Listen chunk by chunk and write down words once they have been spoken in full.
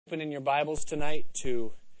open in your Bibles tonight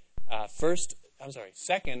to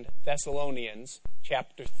Second Thessalonians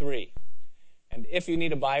chapter 3. And if you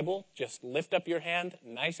need a Bible, just lift up your hand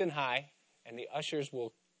nice and high, and the ushers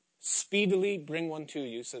will speedily bring one to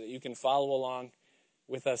you so that you can follow along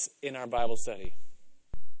with us in our Bible study.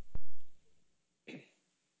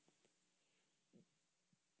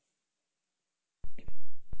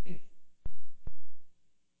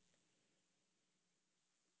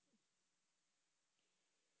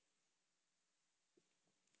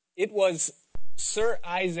 It was Sir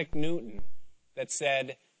Isaac Newton that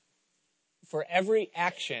said, "For every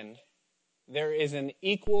action, there is an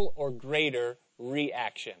equal or greater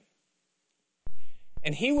reaction."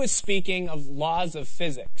 And he was speaking of laws of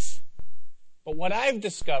physics. But what I've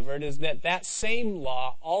discovered is that that same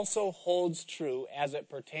law also holds true as it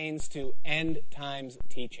pertains to end times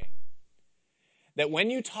teaching. That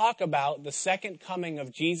when you talk about the second coming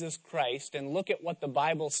of Jesus Christ and look at what the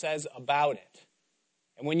Bible says about it,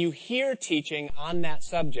 and when you hear teaching on that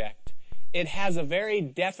subject, it has a very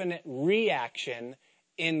definite reaction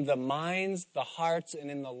in the minds, the hearts,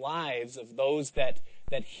 and in the lives of those that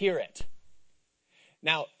hear it.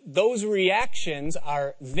 Now, those reactions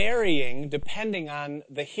are varying depending on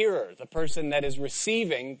the hearer, the person that is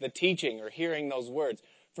receiving the teaching or hearing those words.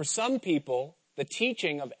 For some people, the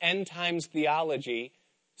teaching of end times theology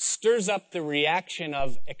stirs up the reaction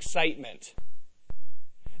of excitement.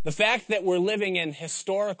 The fact that we're living in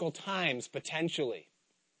historical times, potentially.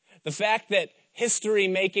 The fact that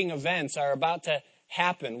history-making events are about to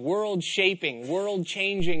happen, world-shaping,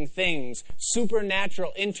 world-changing things,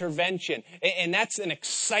 supernatural intervention, and that's an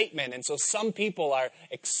excitement. And so some people are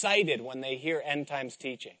excited when they hear end times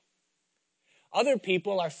teaching. Other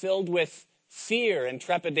people are filled with fear and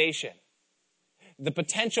trepidation. The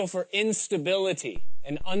potential for instability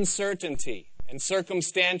and uncertainty and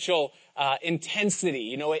circumstantial intensity.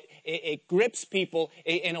 You know, it grips people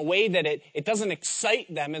in a way that it doesn't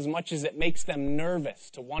excite them as much as it makes them nervous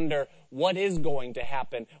to wonder what is going to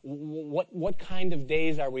happen. What kind of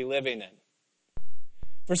days are we living in?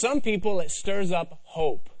 For some people, it stirs up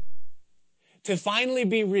hope to finally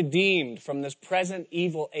be redeemed from this present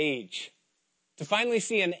evil age, to finally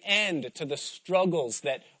see an end to the struggles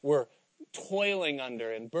that we're toiling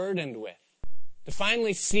under and burdened with, to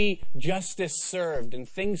finally see justice served and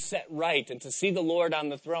things set right and to see the Lord on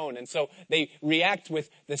the throne. And so they react with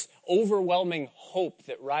this overwhelming hope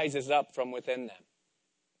that rises up from within them.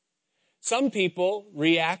 Some people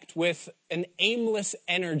react with an aimless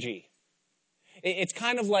energy. It's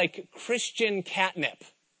kind of like Christian catnip.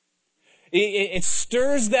 It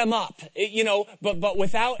stirs them up, but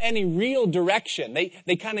without any real direction.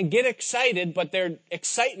 They kind of get excited, but their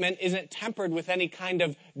excitement isn't tempered with any kind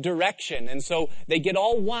of direction. And so they get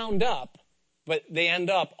all wound up, but they end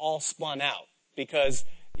up all spun out because,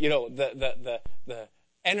 the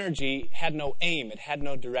energy had no aim. It had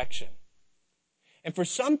no direction. And for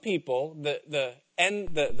some people, the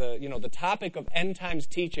topic of end times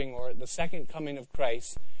teaching or the second coming of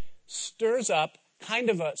Christ stirs up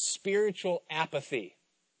kind of a spiritual apathy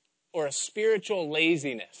or a spiritual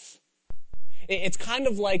laziness. It's kind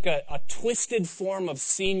of like a twisted form of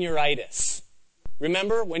senioritis.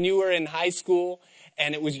 Remember when you were in high school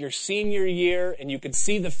and it was your senior year and you could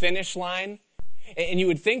see the finish line and you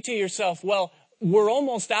would think to yourself, well, we're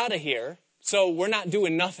almost out of here, so we're not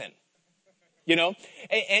doing nothing.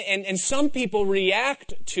 And some people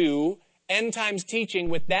react to end times teaching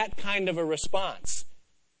with that kind of a response.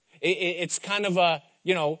 It's kind of a,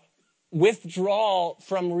 withdrawal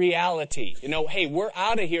from reality. Hey, we're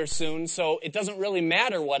out of here soon, so it doesn't really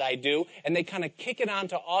matter what I do. And they kind of kick it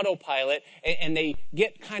onto autopilot, and they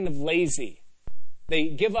get kind of lazy. They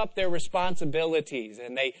give up their responsibilities,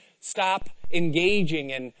 and they stop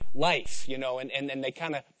engaging in life, and they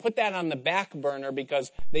kind of put that on the back burner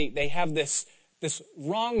because they have this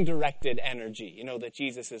wrong-directed energy, that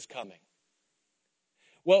Jesus is coming.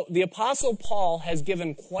 Well, the Apostle Paul has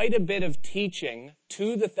given quite a bit of teaching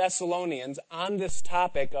to the Thessalonians on this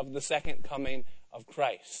topic of the second coming of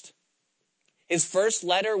Christ. His first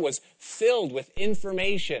letter was filled with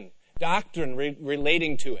information, doctrine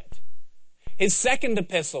relating to it. His second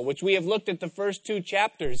epistle, which we have looked at the first two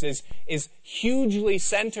chapters, is hugely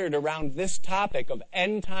centered around this topic of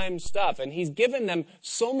end time stuff. And he's given them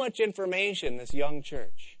so much information, this young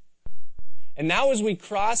church. And now as we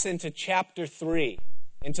cross into chapter 3,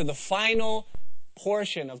 into the final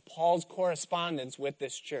portion of Paul's correspondence with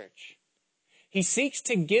this church, he seeks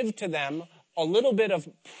to give to them a little bit of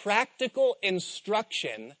practical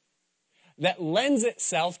instruction that lends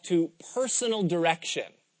itself to personal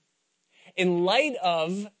direction. in light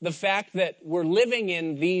of the fact that we're living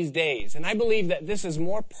in these days, and I believe that this is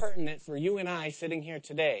more pertinent for you and I sitting here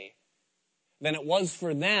today than it was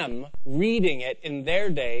for them reading it in their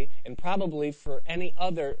day, and probably for any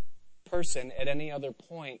other person at any other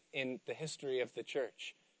point in the history of the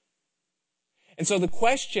church. And so the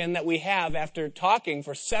question that we have after talking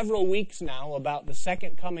for several weeks now about the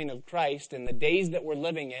second coming of Christ and the days that we're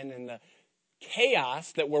living in and the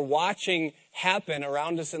chaos that we're watching happen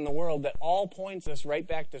around us in the world that all points us right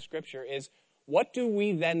back to Scripture is, what do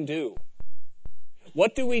we then do?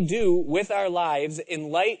 What do we do with our lives in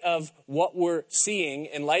light of what we're seeing,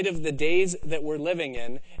 in light of the days that we're living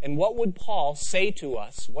in? And what would Paul say to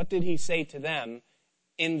us? What did he say to them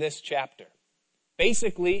in this chapter?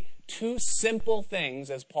 Basically, two simple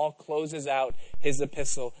things as Paul closes out his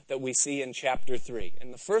epistle that we see in chapter 3.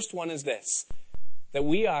 And the first one is this, that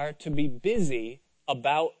we are to be busy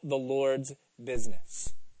about the Lord's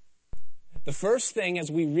business. The first thing as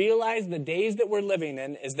we realize the days that we're living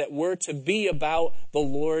in is that we're to be about the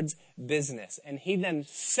Lord's business. And he then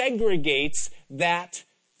segregates that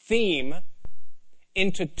theme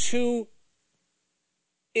into two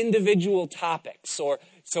individual topics.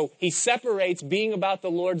 So he separates being about the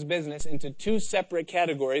Lord's business into two separate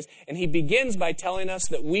categories. And he begins by telling us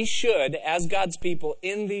that we should, as God's people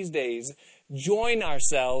in these days, join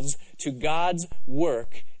ourselves to God's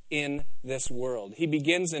work in this world. He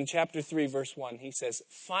begins in chapter 3, verse 1. He says,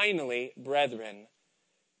 "Finally, brethren,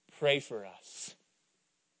 pray for us."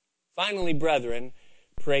 Finally, brethren,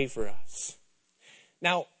 pray for us.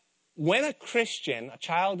 Now, when a Christian, a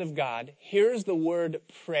child of God, hears the word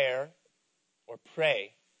prayer or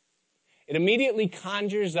pray, it immediately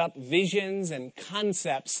conjures up visions and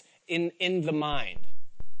concepts in the mind.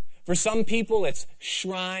 For some people, it's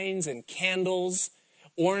shrines and candles,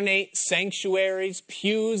 ornate sanctuaries,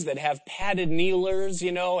 pews that have padded kneelers,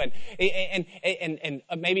 and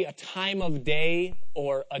maybe a time of day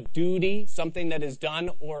or a duty, something that is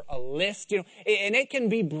done, or a list, and it can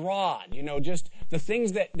be broad, just the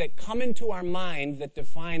things that come into our mind that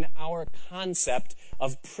define our concept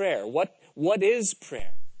of prayer. What is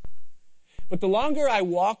prayer? But the longer I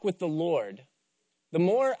walk with the Lord, the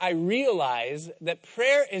more I realize that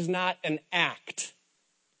prayer is not an act.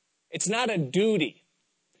 It's not a duty.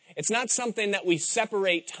 It's not something that we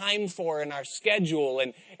separate time for in our schedule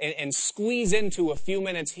and squeeze into a few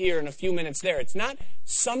minutes here and a few minutes there. It's not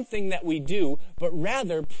something that we do, but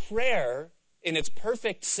rather prayer, in its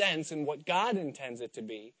perfect sense and what God intends it to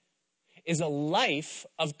be, is a life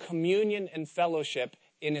of communion and fellowship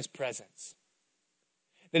in His presence.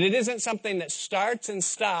 That it isn't something that starts and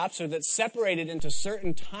stops or that's separated into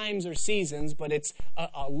certain times or seasons, but it's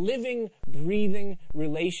a living, breathing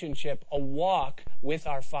relationship, a walk with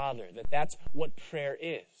our Father. That's what prayer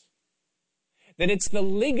is. That it's the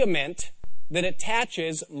ligament that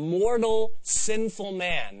attaches mortal, sinful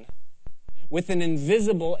man with an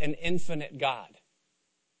invisible and infinite God.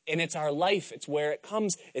 And it's our life. It's where it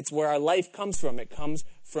comes. It's where our life comes from. It comes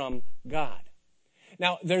from God.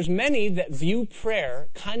 Now, there's many that view prayer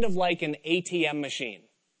kind of like an ATM machine.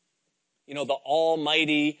 The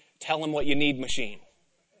almighty tell him what you need machine.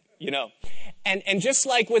 And just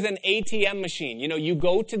like with an ATM machine, you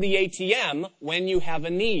go to the ATM when you have a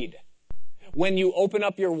need. When you open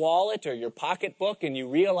up your wallet or your pocketbook and you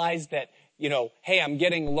realize that, hey, I'm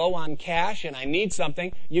getting low on cash and I need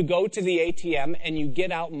something, you go to the ATM and you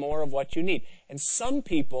get out more of what you need. And some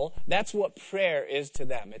people, that's what prayer is to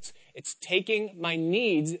them. It's taking my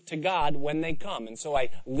needs to God when they come. And so I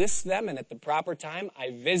list them, and at the proper time,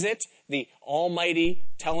 I visit the almighty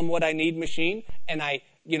tell him what I need machine, and I,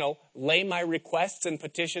 lay my requests and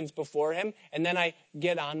petitions before him, and then I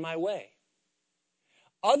get on my way.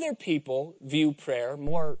 Other people view prayer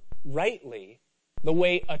more rightly the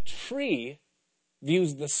way a tree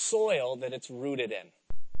views the soil that it's rooted in.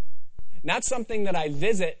 Not something that I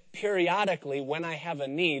visit periodically when I have a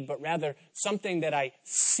need, but rather something that I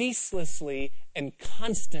ceaselessly and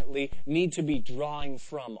constantly need to be drawing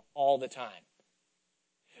from all the time.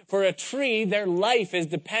 For a tree, their life is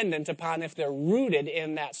dependent upon if they're rooted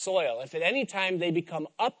in that soil. If at any time they become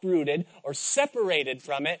uprooted or separated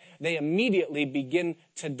from it, they immediately begin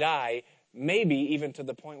to die, maybe even to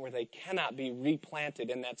the point where they cannot be replanted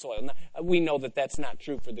in that soil. Now, we know that that's not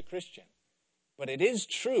true for the Christian, but it is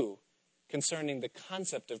true concerning the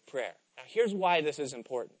concept of prayer. Now, here's why this is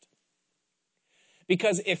important.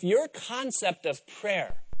 Because if your concept of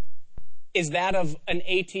prayer is that of an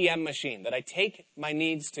ATM machine, that I take my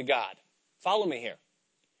needs to God, follow me here.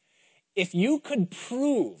 If you could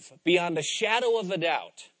prove beyond a shadow of a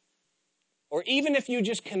doubt, or even if you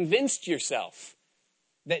just convinced yourself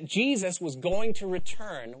that Jesus was going to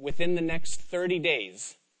return within the next 30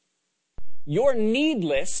 days, your need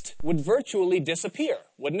list would virtually disappear,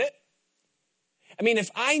 wouldn't it? I mean,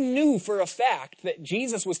 if I knew for a fact that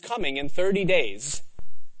Jesus was coming in 30 days,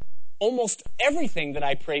 almost everything that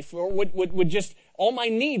I pray for would just, all my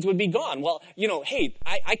needs would be gone. Well, hey,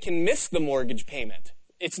 I can miss the mortgage payment.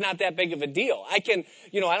 It's not that big of a deal. I can,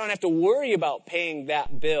 I don't have to worry about paying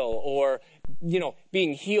that bill or,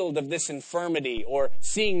 being healed of this infirmity or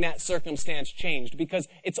seeing that circumstance changed, because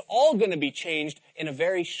it's all going to be changed in a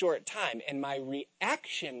very short time. And my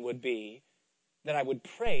reaction would be that I would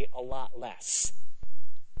pray a lot less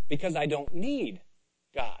because I don't need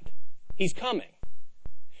God. He's coming.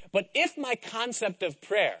 But if my concept of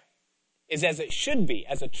prayer is as it should be,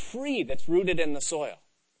 as a tree that's rooted in the soil,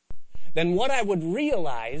 then what I would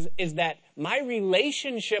realize is that my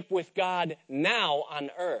relationship with God now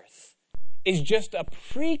on earth is just a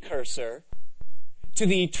precursor to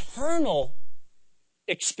the eternal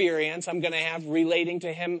experience I'm going to have relating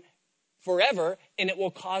to Him forever, and it will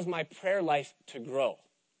cause my prayer life to grow.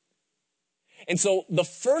 And so the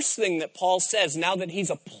first thing that Paul says, now that he's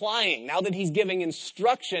applying, now that he's giving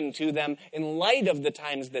instruction to them in light of the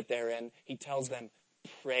times that they're in, he tells them,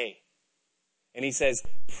 pray. And he says,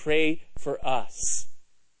 pray for us.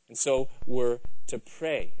 And so we're to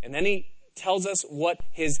pray. And then he tells us what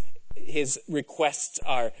his requests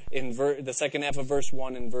are in the second half of verse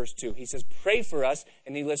 1 and verse 2. He says, pray for us,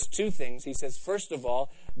 and he lists two things. He says, first of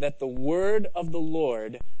all, that the word of the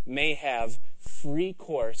Lord may have free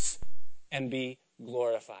course and be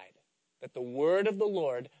glorified. That the word of the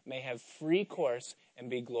Lord may have free course and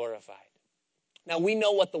be glorified. Now, we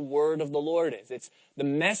know what the word of the Lord is. It's the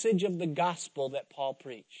message of the gospel that Paul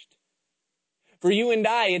preached. For you and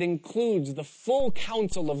I, it includes the full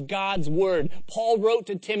counsel of God's word. Paul wrote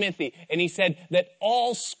to Timothy, and he said that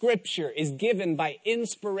all scripture is given by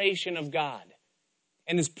inspiration of God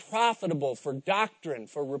and is profitable for doctrine,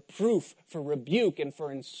 for reproof, for rebuke, and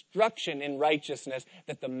for instruction in righteousness,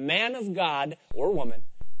 that the man of God or woman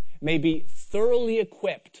may be thoroughly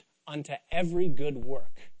equipped unto every good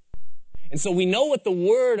work. And so we know what the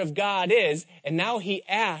word of God is, and now he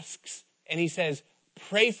asks, and he says,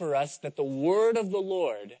 pray for us that the word of the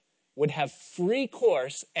Lord would have free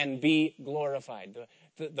course and be glorified.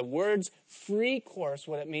 The words free course,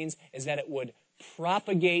 what it means is that it would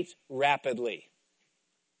propagate rapidly.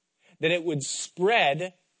 That it would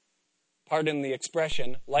spread, pardon the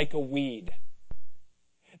expression, like a weed.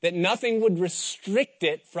 That nothing would restrict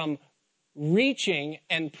it from reaching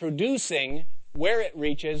and producing, where it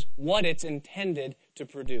reaches, what it's intended to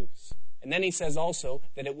produce. And then he says also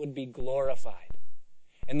that it would be glorified.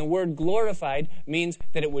 And the word glorified means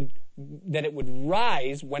that it would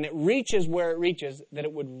rise, when it reaches where it reaches, that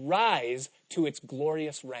it would rise to its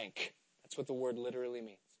glorious rank. That's what the word literally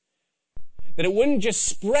means. That it wouldn't just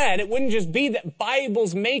spread, it wouldn't just be that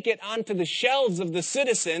Bibles make it onto the shelves of the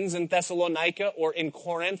citizens in Thessalonica or in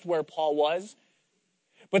Corinth where Paul was,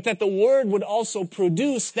 but that the word would also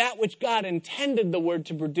produce that which God intended the word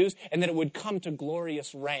to produce, and that it would come to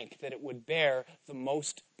glorious rank, that it would bear the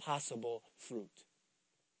most possible fruit.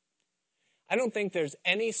 I don't think there's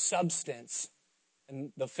any substance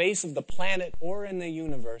in the face of the planet or in the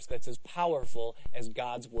universe that's as powerful as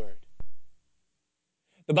God's word.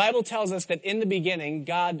 The Bible tells us that in the beginning,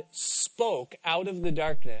 God spoke out of the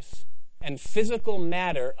darkness, and physical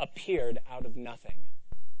matter appeared out of nothing.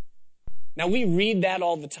 Now, we read that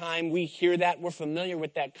all the time. We hear that. We're familiar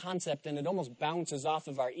with that concept, and it almost bounces off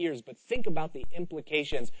of our ears. But think about the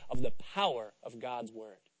implications of the power of God's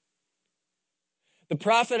word. The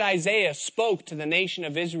prophet Isaiah spoke to the nation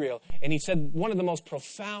of Israel, and he said one of the most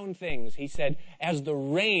profound things. He said, as the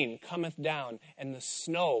rain cometh down and the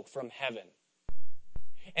snow from heaven,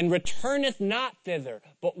 and returneth not thither,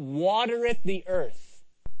 but watereth the earth,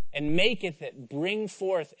 and maketh it bring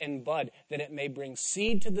forth and bud, that it may bring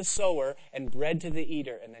seed to the sower and bread to the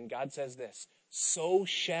eater. And then God says this, so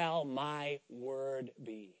shall my word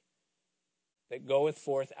be that goeth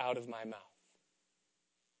forth out of my mouth.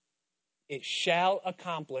 It shall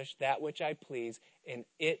accomplish that which I please, and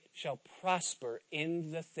it shall prosper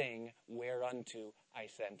in the thing whereunto I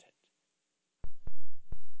sent it.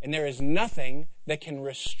 And there is nothing that can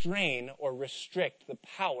restrain or restrict the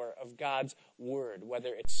power of God's word,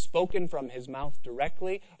 whether it's spoken from his mouth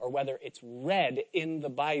directly or whether it's read in the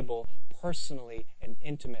Bible personally and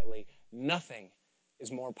intimately. Nothing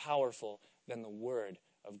is more powerful than the word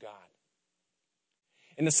of God.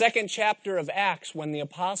 In the second chapter of Acts, when the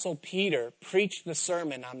Apostle Peter preached the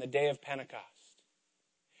sermon on the day of Pentecost,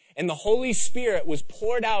 and the Holy Spirit was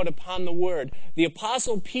poured out upon the Word. The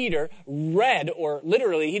Apostle Peter read, or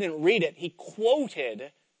literally he didn't read it, he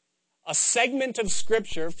quoted a segment of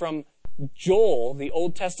Scripture from Joel, the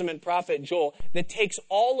Old Testament prophet Joel, that takes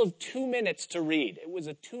all of 2 minutes to read. It was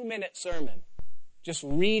a 2-minute sermon, just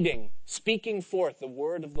reading, speaking forth the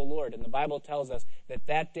word of the Lord. And the Bible tells us that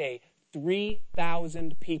that day,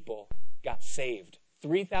 3,000 people got saved.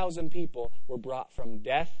 3,000 people were brought from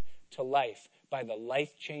death to life by the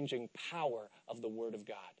life-changing power of the Word of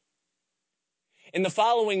God. In the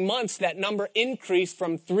following months, that number increased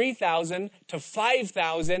from 3,000 to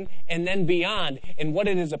 5,000 and then beyond. And what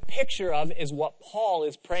it is a picture of is what Paul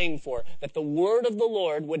is praying for, that the Word of the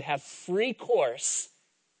Lord would have free course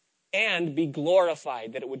and be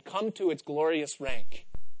glorified, that it would come to its glorious rank.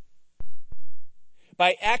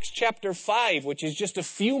 By Acts chapter 5, which is just a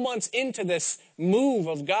few months into this move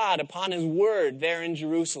of God upon His Word there in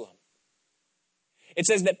Jerusalem, it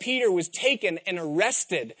says that Peter was taken and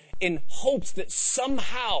arrested in hopes that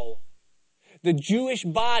somehow the Jewish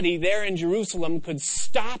body there in Jerusalem could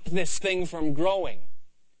stop this thing from growing.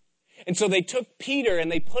 And so they took Peter and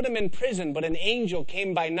they put him in prison, but an angel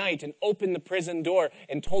came by night and opened the prison door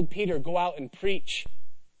and told Peter, go out and preach.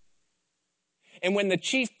 And when the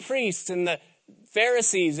chief priests and the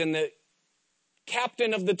Pharisees and the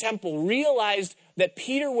captain of the temple realized that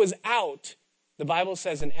Peter was out, the Bible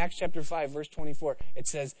says in Acts chapter 5, verse 24, it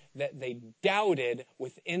says that they doubted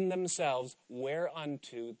within themselves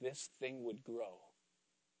whereunto this thing would grow.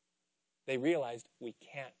 They realized we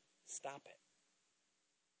can't stop it.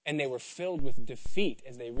 And they were filled with defeat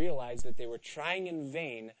as they realized that they were trying in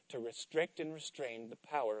vain to restrict and restrain the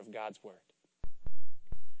power of God's word.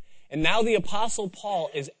 And now the Apostle Paul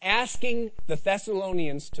is asking the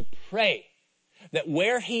Thessalonians to pray that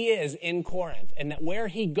where he is in Corinth and that where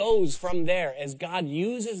he goes from there as God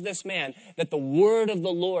uses this man, that the word of the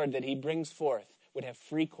Lord that he brings forth would have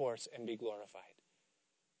free course and be glorified.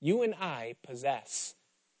 You and I possess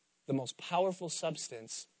the most powerful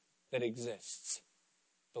substance that exists,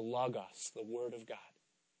 the Logos, the Word of God.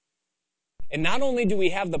 And not only do we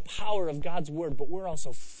have the power of God's Word, but we're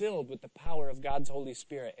also filled with the power of God's Holy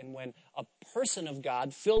Spirit. And when a person of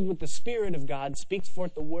God, filled with the Spirit of God, speaks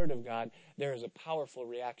forth the Word of God, there is a powerful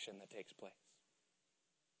reaction that takes place.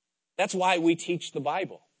 That's why we teach the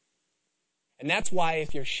Bible. And that's why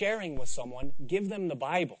if you're sharing with someone, give them the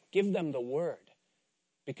Bible, give them the Word.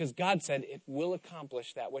 Because God said, it will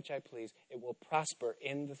accomplish that which I please. It will prosper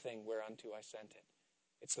in the thing whereunto I sent it.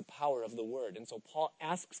 It's the power of the Word. And so Paul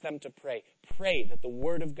asks them to pray. Pray that the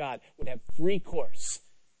Word of God would have free course,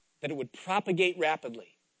 that it would propagate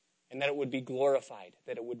rapidly, and that it would be glorified,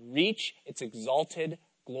 that it would reach its exalted,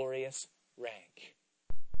 glorious rank.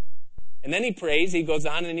 And then he prays, he goes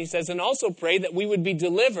on and he says, and also pray that we would be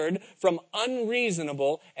delivered from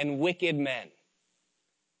unreasonable and wicked men.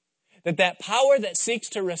 That power that seeks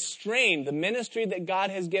to restrain the ministry that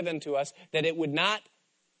God has given to us, that it would not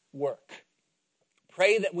work.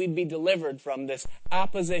 Pray that we'd be delivered from this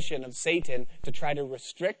opposition of Satan to try to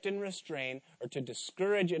restrict and restrain or to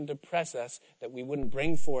discourage and depress us, that we wouldn't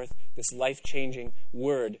bring forth this life-changing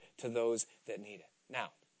word to those that need it.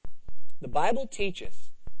 Now, the Bible teaches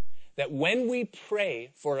that when we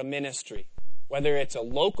pray for a ministry, whether it's a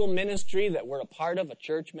local ministry that we're a part of, a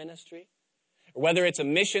church ministry, or whether it's a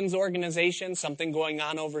missions organization, something going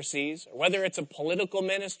on overseas, or whether it's a political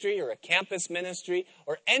ministry or a campus ministry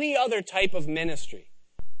or any other type of ministry,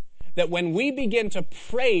 that when we begin to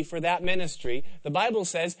pray for that ministry, the Bible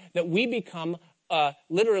says that we become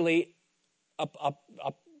literally a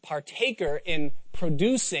partaker in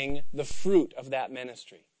producing the fruit of that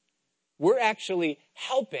ministry. We're actually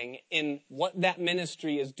helping in what that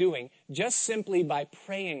ministry is doing just simply by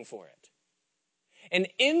praying for it. And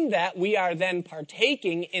in that, we are then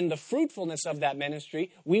partaking in the fruitfulness of that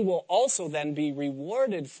ministry. We will also then be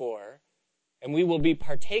rewarded for, and we will be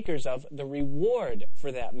partakers of, the reward for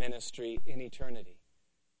that ministry in eternity.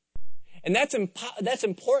 And that's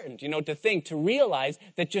important, to think, to realize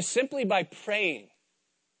that just simply by praying,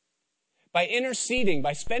 by interceding,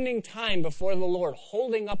 by spending time before the Lord,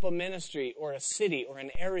 holding up a ministry or a city or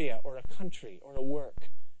an area or a country or a work,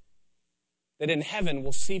 that in heaven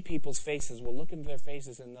we'll see people's faces, we'll look into their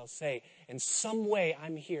faces and they'll say, in some way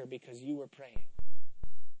I'm here because you were praying.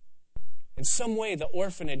 In some way the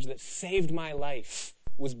orphanage that saved my life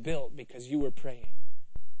was built because you were praying.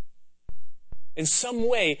 In some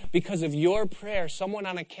way, because of your prayer, someone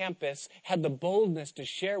on a campus had the boldness to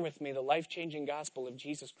share with me the life-changing gospel of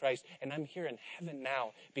Jesus Christ, and I'm here in heaven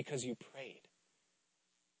now because you prayed.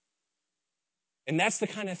 And that's the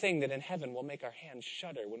kind of thing that in heaven will make our hands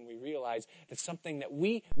shudder when we realize that something that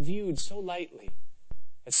we viewed so lightly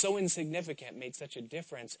has so insignificant made such a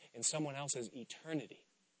difference in someone else's eternity.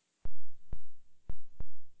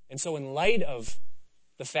 And so in light of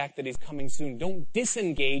the fact that he's coming soon, don't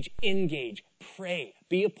disengage, engage, pray,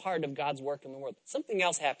 be a part of God's work in the world. Something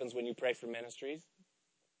else happens when you pray for ministries.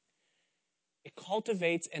 It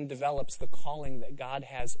cultivates and develops the calling that God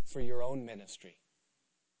has for your own ministry.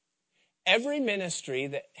 Every ministry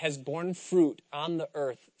that has borne fruit on the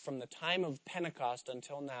earth from the time of Pentecost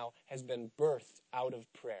until now has been birthed out of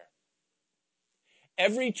prayer.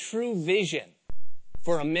 Every true vision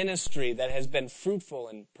for a ministry that has been fruitful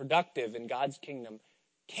and productive in God's kingdom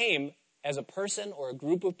came as a person or a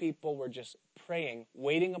group of people were just praying,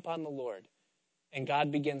 waiting upon the Lord, and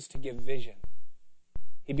God begins to give vision.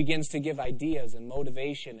 He begins to give ideas and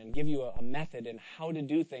motivation and give you a method in how to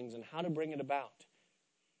do things and how to bring it about.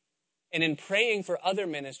 And in praying for other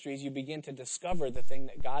ministries, you begin to discover the thing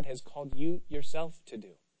that God has called you yourself to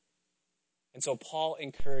do. And so Paul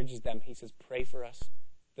encourages them. He says, pray for us,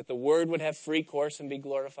 that the word would have free course and be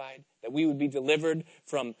glorified, that we would be delivered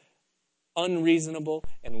from unreasonable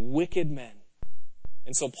and wicked men.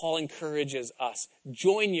 And so Paul encourages us,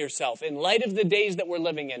 join yourself, in light of the days that we're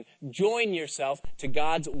living in, join yourself to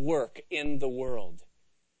God's work in the world.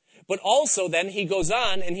 But also then he goes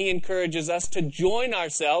on and he encourages us to join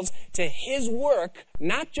ourselves to his work,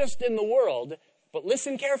 not just in the world, but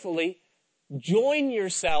listen carefully, join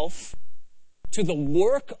yourself to the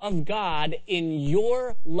work of God in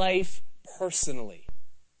your life personally.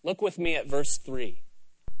 Look with me at verse 3.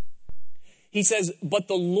 He says, but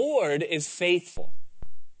the Lord is faithful,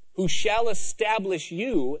 who shall establish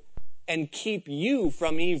you and keep you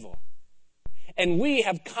from evil. And we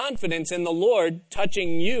have confidence in the Lord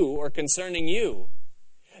touching you or concerning you,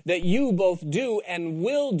 that you both do and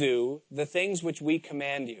will do the things which we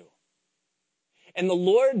command you. And the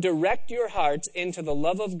Lord direct your hearts into the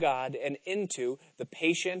love of God and into the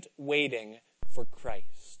patient waiting for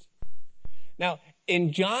Christ. Now,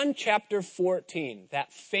 in John chapter 14,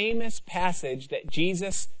 that famous passage that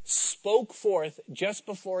Jesus spoke forth just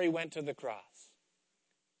before he went to the cross,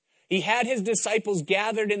 he had his disciples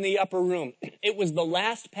gathered in the upper room. It was the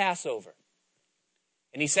last Passover.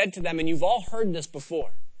 And he said to them, and you've all heard this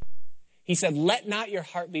before, he said, let not your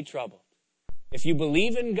heart be troubled. If you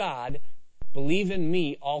believe in God, believe in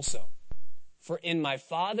me also. For in my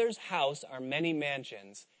Father's house are many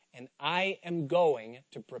mansions, and I am going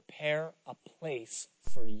to prepare a place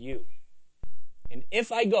for you. And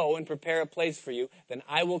if I go and prepare a place for you, then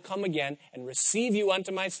I will come again and receive you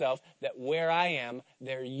unto myself, that where I am,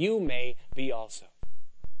 there you may be also.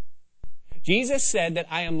 Jesus said that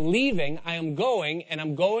I am leaving, I am going, and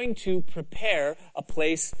I'm going to prepare a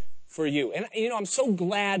place for you. And, I'm so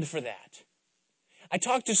glad for that. I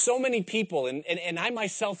talk to so many people, and I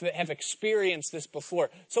myself have experienced this before.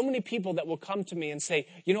 So many people that will come to me and say,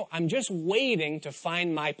 I'm just waiting to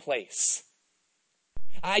find my place.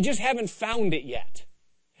 I just haven't found it yet.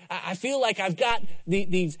 I feel like I've got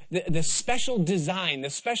the special design, the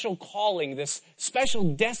special calling, this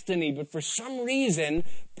special destiny, but for some reason,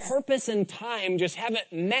 purpose and time just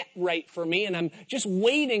haven't met right for me, and I'm just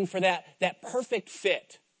waiting for that perfect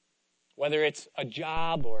fit. Whether it's a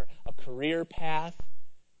job or a career path,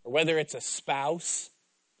 or whether it's a spouse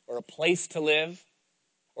or a place to live,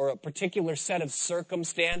 or a particular set of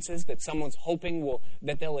circumstances that someone's hoping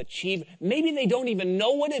that they'll achieve. Maybe they don't even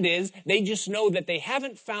know what it is. They just know that they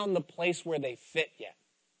haven't found the place where they fit yet.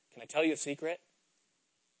 Can I tell you a secret?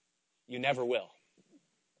 You never will.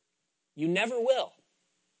 You never will.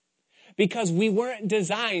 Because we weren't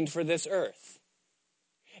designed for this earth.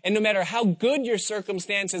 And no matter how good your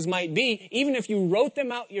circumstances might be, even if you wrote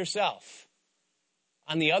them out yourself,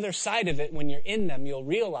 on the other side of it, when you're in them, you'll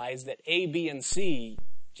realize that A, B, and C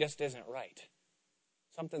just isn't right.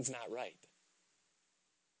 Something's not right.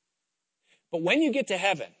 But when you get to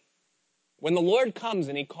heaven, when the Lord comes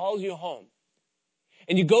and he calls you home,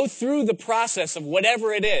 and you go through the process of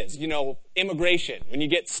whatever it is, immigration, when you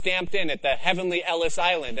get stamped in at the heavenly Ellis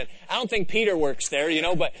Island, and I don't think Peter works there,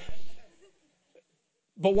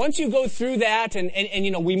 but once you go through that and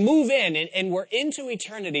we move in and we're into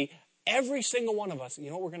eternity, every single one of us, you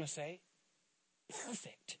know what we're going to say?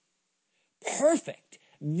 Perfect. Perfect.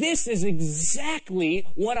 This is exactly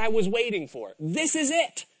what I was waiting for. This is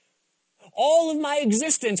it. All of my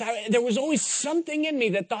existence, there was always something in me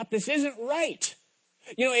that thought this isn't right.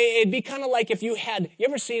 It'd be kind of like if you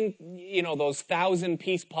ever seen, those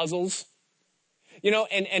 1,000-piece puzzles?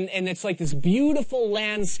 And it's like this beautiful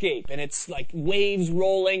landscape, and it's like waves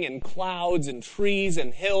rolling and clouds and trees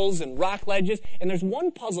and hills and rock ledges. And there's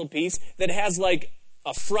one puzzle piece that has like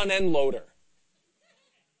a front end loader.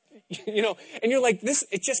 And you're like,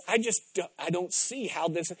 I don't see how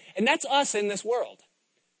this, and that's us in this world.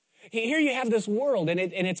 Here you have this world, and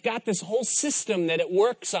it's got this whole system that it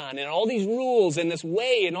works on, and all these rules, and this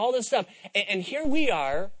way, and all this stuff. And here we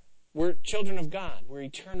are, we're children of God, we're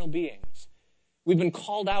eternal beings. We've been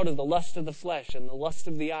called out of the lust of the flesh, and the lust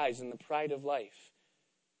of the eyes, and the pride of life.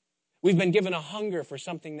 We've been given a hunger for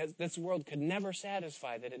something that this world could never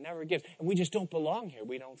satisfy, that it never gives, and we just don't belong here,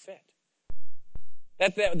 we don't fit.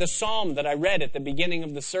 The psalm that I read at the beginning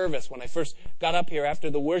of the service when I first got up here after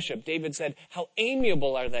the worship, David said, "How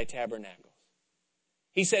amiable are thy tabernacles."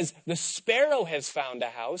 He says, the sparrow has found a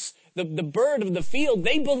house. The bird of the field,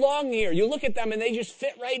 they belong here. You look at them and they just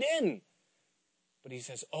fit right in. But he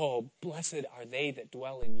says, oh, blessed are they that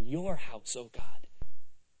dwell in your house, O God.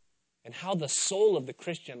 And how the soul of the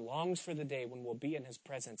Christian longs for the day when we'll be in his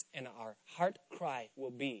presence, and our heart cry will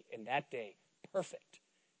be in that day, perfect.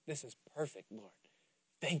 This is perfect, Lord.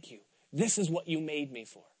 Thank you. This is what you made me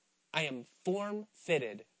for. I am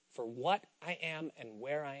form-fitted for what I am and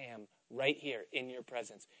where I am right here in your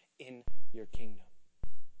presence, in your kingdom.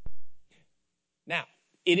 Now,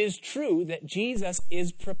 it is true that Jesus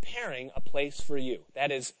is preparing a place for you.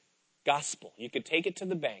 That is gospel. You could take it to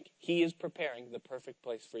the bank. He is preparing the perfect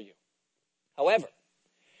place for you. However,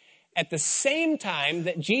 at the same time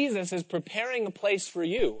that Jesus is preparing a place for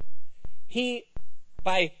you, he,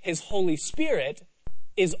 by his Holy Spirit,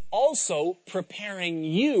 is also preparing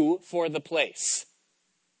you for the place.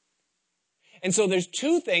 And so there's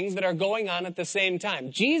two things that are going on at the same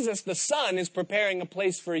time. Jesus, the Son, is preparing a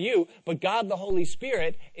place for you, but God, the Holy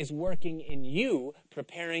Spirit, is working in you,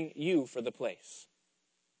 preparing you for the place.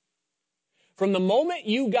 From the moment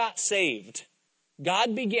you got saved,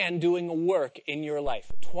 God began doing a work in your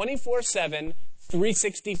life. 24/7,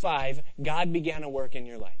 365, God began a work in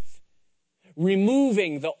your life.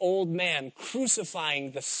 Removing the old man,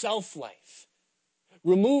 crucifying the self-life,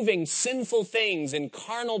 removing sinful things and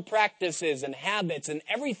carnal practices and habits and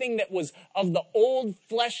everything that was of the old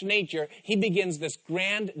flesh nature, he begins this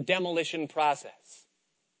grand demolition process.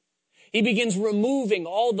 He begins removing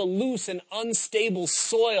all the loose and unstable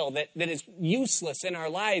soil that is useless in our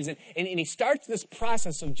lives, and he starts this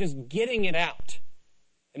process of just getting it out.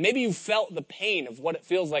 And maybe you felt the pain of what it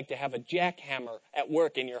feels like to have a jackhammer at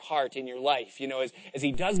work in your heart, in your life, as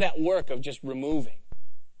he does that work of just removing.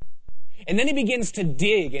 And then he begins to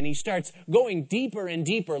dig, and he starts going deeper and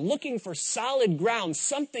deeper, looking for solid ground,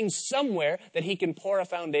 something somewhere that he can pour a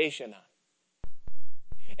foundation on.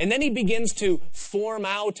 And then he begins to form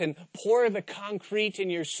out and pour the concrete in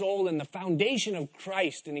your soul, and the foundation of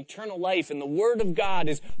Christ and eternal life and the Word of God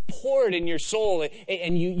is poured in your soul,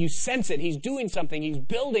 and you sense it. He's doing something. He's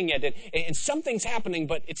building it, and something's happening,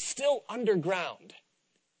 but it's still underground.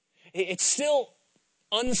 It's still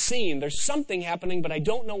unseen. There's something happening, but I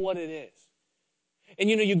don't know what it is. And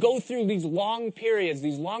you go through these long periods,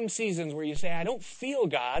 these long seasons where you say, I don't feel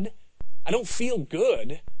God. I don't feel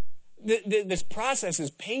good. This process is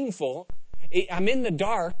painful. I'm in the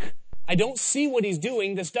dark. I don't see what he's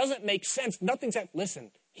doing. This doesn't make sense. Nothing's happening.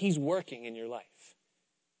 Listen, he's working in your life.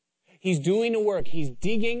 He's doing the work. He's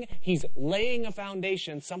digging. He's laying a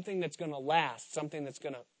foundation, something that's going to last, something that's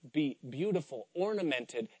going to be beautiful,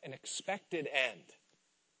 ornamented, an expected end.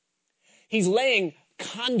 He's laying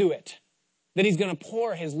conduit that he's going to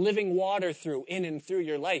pour his living water through, in and through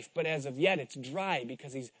your life. But as of yet, it's dry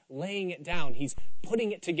because he's laying it down. He's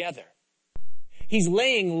putting it together. He's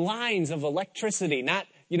laying lines of electricity, not,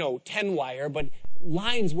 10 wire, but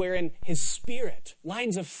lines wherein his Spirit,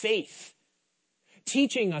 lines of faith,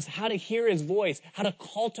 teaching us how to hear his voice, how to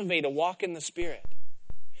cultivate a walk in the Spirit,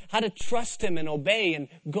 how to trust him and obey and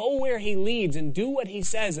go where he leads and do what he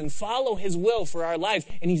says and follow his will for our lives.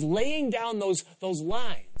 And he's laying down those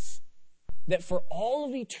lines that for all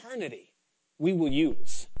of eternity we will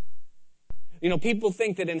use. People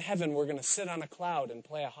think that in heaven we're going to sit on a cloud and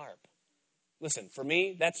play a harp. Listen, for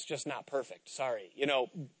me, that's just not perfect. Sorry,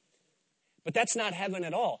 But that's not heaven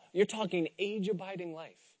at all. You're talking age-abiding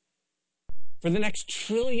life. For the next 1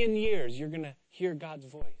 trillion years, you're going to hear God's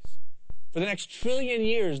voice. For the next 1 trillion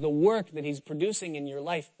years, the work that he's producing in your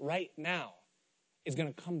life right now is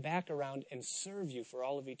going to come back around and serve you for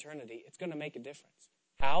all of eternity. It's going to make a difference.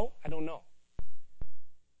 How? I don't know.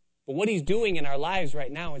 But what he's doing in our lives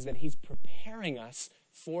right now is that he's preparing us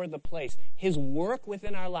for the place. His work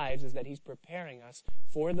within our lives is that he's preparing us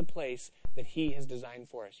for the place that he has designed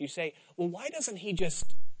for us. You say, well, why doesn't he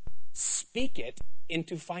just speak it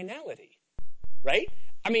into finality? Right?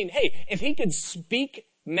 I mean, hey, if he could speak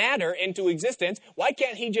matter into existence, why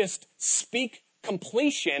can't he just speak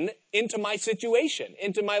completion into my situation,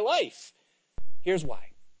 into my life? Here's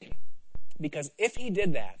why. Because if he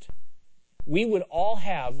did that, we would all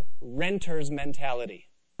have renter's mentality.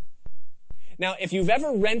 Now, if you've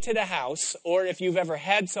ever rented a house, or if you've ever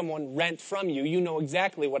had someone rent from you, you know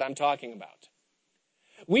exactly what I'm talking about.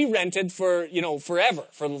 We rented for, forever,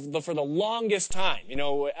 for the longest time.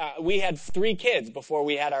 We had 3 kids before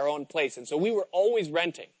we had our own place, and so we were always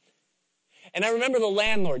renting. And I remember the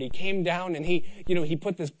landlord, he came down and he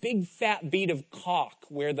put this big fat bead of caulk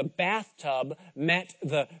where the bathtub met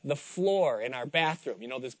the floor in our bathroom,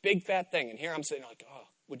 this big fat thing. And here I'm sitting like, oh,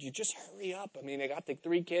 would you just hurry up? I mean, I got the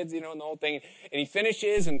 3 kids, and the whole thing. And he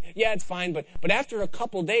finishes, and yeah, it's fine. But after a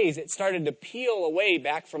couple days, it started to peel away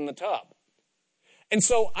back from the tub. And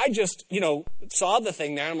so I just, saw the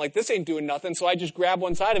thing there, and I'm like, this ain't doing nothing. So I just grab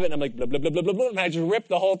one side of it, and I'm like, blah, blah, blah, blah, blah, blah, and I just rip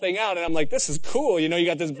the whole thing out. And I'm like, this is cool. You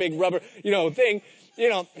got this big rubber, thing,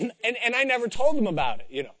 and I never told him about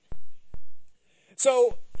it,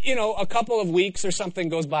 So, a couple of weeks or something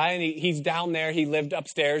goes by, and he's down there. He lived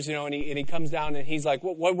upstairs, and he comes down, and he's like,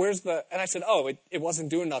 where's the, and I said, oh, it wasn't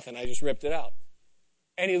doing nothing. I just ripped it out.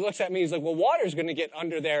 And he looks at me, he's like, well, water's going to get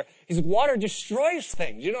under there. He's like, water destroys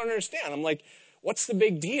things. You don't understand. I'm like, what's the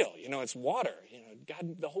big deal? It's water.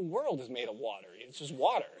 God, the whole world is made of water. It's just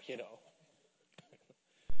water,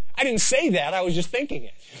 I didn't say that. I was just thinking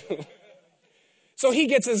it. So he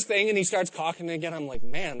gets his thing and he starts caulking again. I'm like,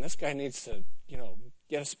 man, this guy needs to,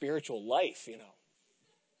 get a spiritual life,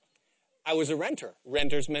 I was a renter.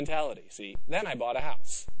 Renter's mentality, see. Then I bought a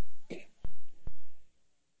house.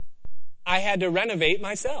 I had to renovate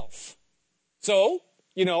myself. So,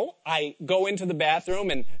 I go into the bathroom,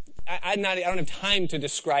 and I don't have time to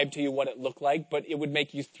describe to you what it looked like, but it would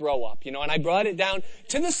make you throw up, and I brought it down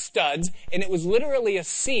to the studs, and it was literally a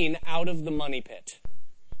scene out of The Money Pit.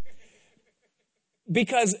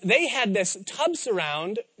 Because they had this tub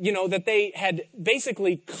surround, that they had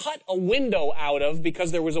basically cut a window out of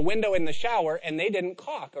because there was a window in the shower, and they didn't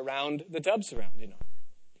caulk around the tub surround,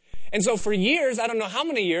 And so for years, I don't know how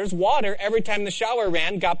many years, water, every time the shower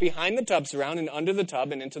ran, got behind the tub surround and under the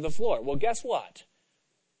tub and into the floor. Well, guess what?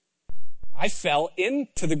 I fell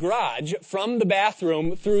into the garage from the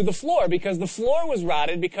bathroom through the floor because the floor was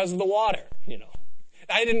rotted because of the water,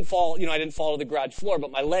 I didn't fall to the garage floor,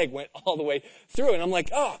 but my leg went all the way through. And I'm like,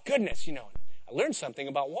 oh, goodness, I learned something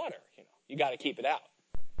about water. You got to keep it out.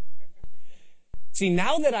 See,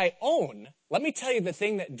 now that I own, let me tell you the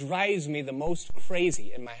thing that drives me the most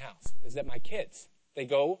crazy in my house is that my kids,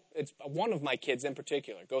 it's one of my kids in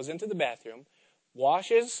particular, goes into the bathroom,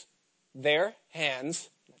 washes their hands,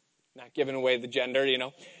 not giving away the gender,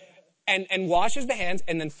 and washes the hands,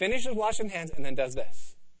 and then finishes washing the hands, and then does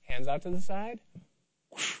this. Hands out to the side,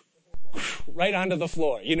 right onto the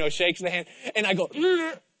floor, shakes the hand, and I go,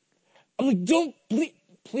 I'm like,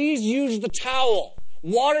 please use the towel.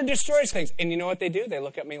 Water destroys things. And you know what they do? They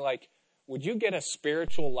look at me like, would you get a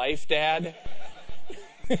spiritual life, Dad?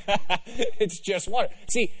 It's just water.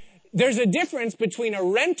 See, there's a difference between a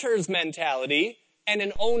renter's mentality and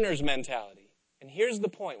an owner's mentality. And here's the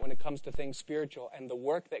point when it comes to things spiritual and the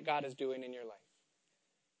work that God is doing in your life.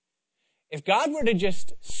 If God were to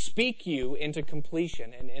just speak you into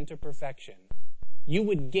completion and into perfection, you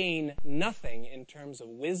would gain nothing in terms of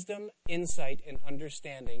wisdom, insight, and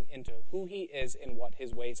understanding into who He is and what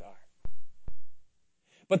His ways are.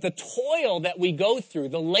 But the toil that we go through,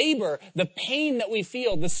 the labor, the pain that we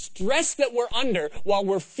feel, the stress that we're under while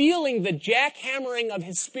we're feeling the jackhammering of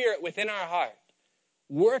His Spirit within our heart,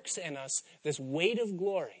 works in us this weight of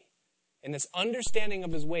glory and this understanding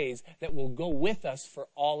of His ways that will go with us for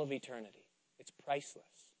all of eternity. It's priceless.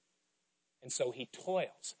 And so He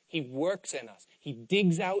toils. He works in us. He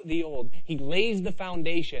digs out the old. He lays the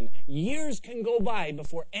foundation. Years can go by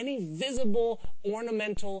before any visible,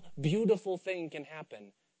 ornamental, beautiful thing can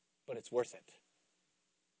happen, but it's worth it.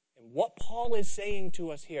 And what Paul is saying to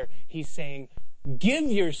us here, he's saying, give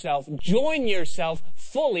yourself, join yourself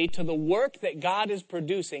fully to the work that God is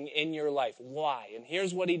producing in your life. Why? And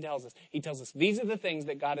here's what he tells us. He tells us these are the things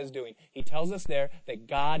that God is doing. He tells us there that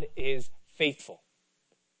God is faithful.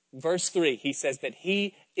 Verse 3, he says that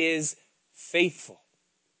He is faithful.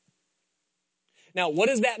 Now, what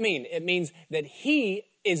does that mean? It means that He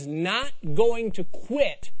is not going to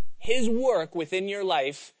quit His work within your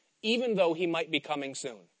life, even though He might be coming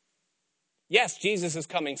soon. Yes, Jesus is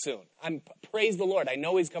coming soon. Praise the Lord. I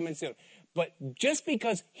know He's coming soon. But just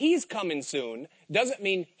because He's coming soon doesn't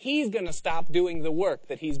mean He's going to stop doing the work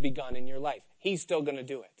that He's begun in your life. He's still going to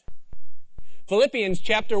do it. Philippians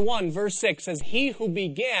chapter 1, verse 6 says, He who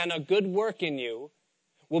began a good work in you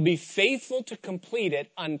will be faithful to complete it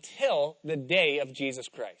until the day of Jesus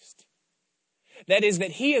Christ. That is,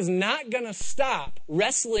 that he is not going to stop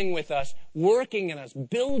wrestling with us, working in us,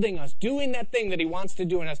 building us, doing that thing that he wants to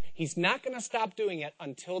do in us. He's not going to stop doing it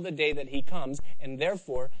until the day that he comes, and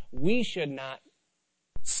therefore we should not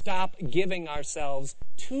stop giving ourselves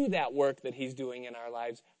to that work that he's doing in our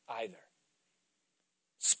lives either.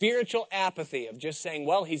 Spiritual apathy of just saying,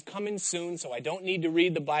 well, he's coming soon, so I don't need to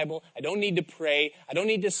read the Bible. I don't need to pray. I don't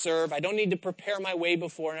need to serve. I don't need to prepare my way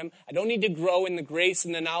before him. I don't need to grow in the grace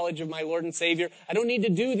and the knowledge of my Lord and Savior. I don't need to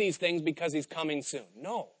do these things because he's coming soon.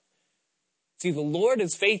 No. See, the Lord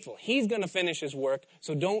is faithful. He's going to finish his work,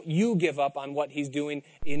 so don't you give up on what he's doing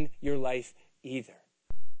in your life either.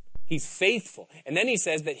 He's faithful. And then he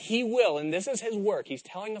says that he will, and this is his work. He's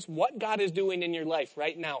telling us what God is doing in your life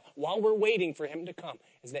right now while we're waiting for him to come,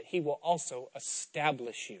 is that he will also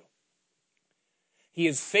establish you. He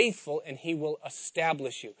is faithful and he will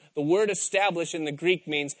establish you. The word establish in the Greek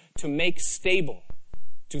means to make stable,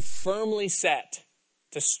 to firmly set,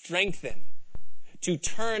 to strengthen, to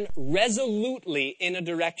turn resolutely in a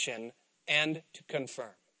direction, and to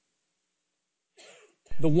confirm.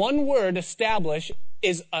 The one word establish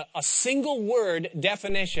is a single word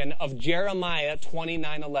definition of Jeremiah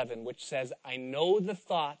 29:11, which says, I know the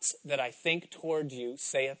thoughts that I think toward you,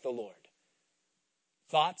 saith the Lord.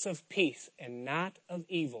 Thoughts of peace and not of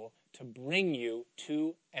evil, to bring you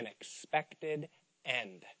to an expected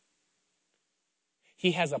end.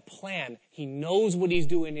 He has a plan. He knows what he's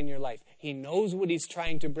doing in your life. He knows what he's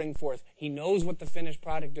trying to bring forth. He knows what the finished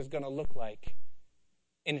product is going to look like.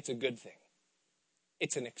 And it's a good thing.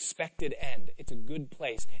 It's an expected end. It's a good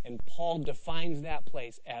place. And Paul defines that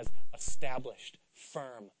place as established,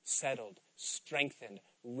 firm, settled, strengthened,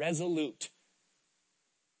 resolute,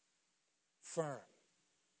 firm.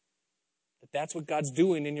 That's what God's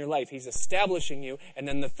doing in your life. He's establishing you. And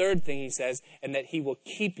then the third thing he says, and that he will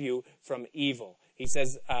keep you from evil. He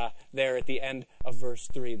says there at the end of verse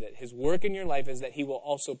 3 that his work in your life is that he will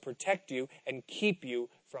also protect you and keep you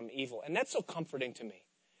from evil. And that's so comforting to me.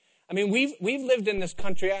 I mean, we've lived in this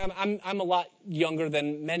country. I'm a lot younger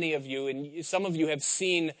than many of you, and some of you have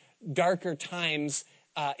seen darker times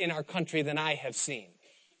in our country than I have seen.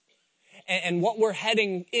 And what we're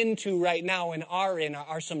heading into right now and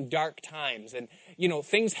are some dark times. And, you know,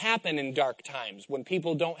 things happen in dark times when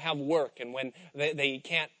people don't have work and when they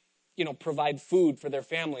can't, provide food for their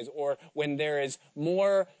families, or when there is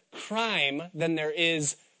more crime than there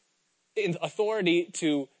is authority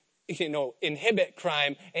to inhibit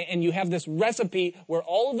crime, and you have this recipe where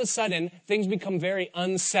all of a sudden things become very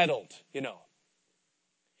unsettled,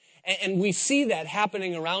 And we see that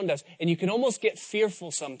happening around us, and you can almost get fearful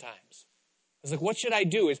sometimes. It's like, what should I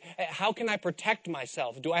do? How can I protect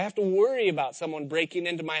myself? Do I have to worry about someone breaking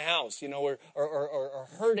into my house, or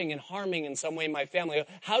hurting and harming in some way my family?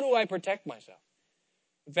 How do I protect myself?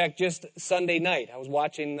 In fact, just Sunday night, I was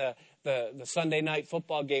watching the Sunday night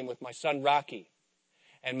football game with my son Rocky.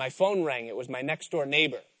 And my phone rang. It was my next door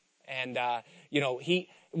neighbor. And,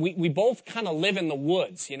 we both kind of live in the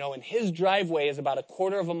woods, and his driveway is about a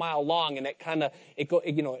quarter of a mile long, and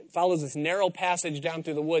it follows this narrow passage down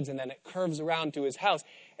through the woods, and then it curves around to his house.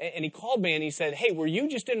 And he called me and he said, hey, were you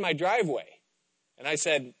just in my driveway? And I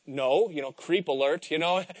said, no, creep alert,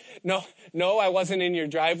 no, I wasn't in your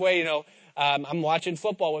driveway, I'm watching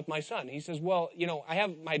football with my son. He says, well, I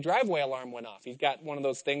have my driveway alarm went off. He's got one of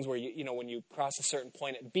those things where, when you cross a certain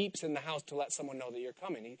point, it beeps in the house to let someone know that you're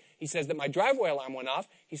coming. He says that my driveway alarm went off.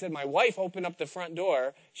 He said my wife opened up the front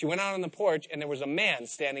door. She went out on the porch, and there was a man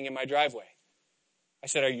standing in my driveway. I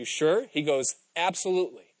said, are you sure? He goes,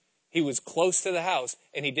 absolutely. He was close to the house,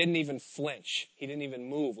 and he didn't even flinch. He didn't even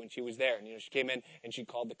move when she was there. And, she came in, and she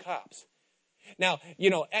called the cops. Now,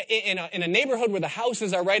 in a neighborhood where the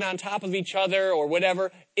houses are right on top of each other or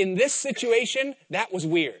whatever, in this situation, that was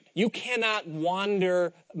weird. You cannot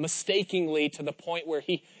wander mistakenly to the point where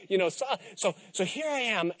he, saw. So here I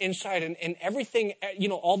am inside, and everything,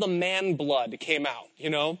 all the man blood came out,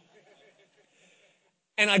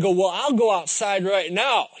 And I go, well, I'll go outside right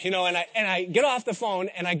now, and I get off the phone,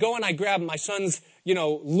 and I go and I grab my son's,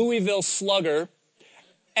 Louisville Slugger,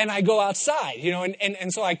 and I go outside,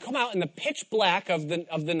 and so I come out in the pitch black of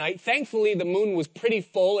the night. Thankfully, the moon was pretty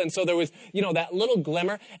full, and so there was, that little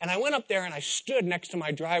glimmer. And I went up there and I stood next to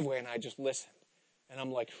my driveway and I just listened. And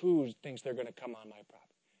I'm like, who thinks they're going to come on my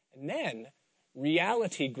property? And then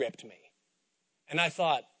reality gripped me. And I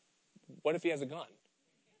thought, what if he has a gun?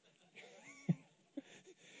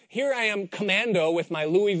 Here I am, commando with my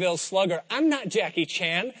Louisville Slugger. I'm not Jackie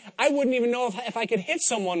Chan. I wouldn't even know if I could hit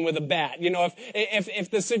someone with a bat,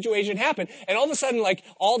 if the situation happened. And all of a sudden, like,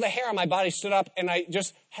 all the hair on my body stood up, and I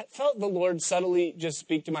just felt the Lord subtly just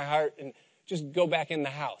speak to my heart and just go back in the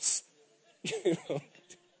house. You know?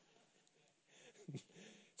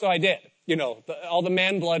 So I did. All the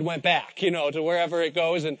man blood went back, to wherever it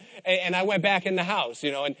goes. And I went back in the house,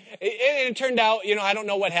 and it turned out, I don't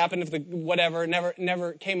know what happened, if whatever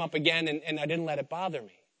never came up again, and I didn't let it bother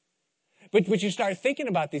me. But you start thinking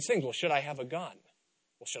about these things. Well, should I have a gun?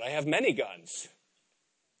 Well, should I have many guns?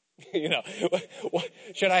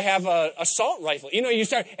 Should I have a assault rifle? You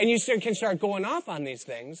can start going off on these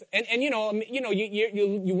things. And you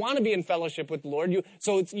want to be in fellowship with the Lord.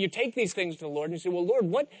 So you take these things to the Lord and you say, well,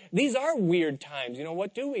 Lord, these are weird times.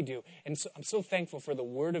 What do we do? And so I'm so thankful for the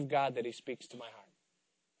word of God that he speaks to my heart.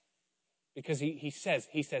 Because he says,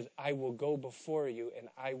 I will go before you and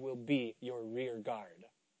I will be your rear guard.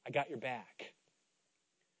 I got your back.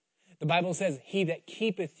 The Bible says, he that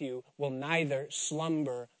keepeth you will neither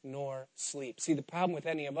slumber nor sleep. See, the problem with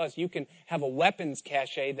any of us, you can have a weapons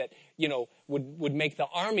cache that, would make the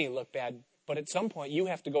army look bad, but at some point you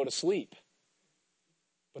have to go to sleep.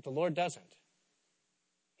 But the Lord doesn't.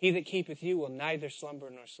 He that keepeth you will neither slumber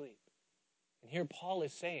nor sleep. And here Paul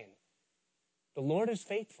is saying, the Lord is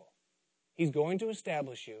faithful. He's going to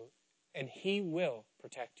establish you, and he will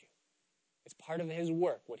protect you. It's part of his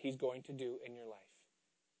work, what he's going to do in your life.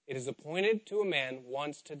 It is appointed to a man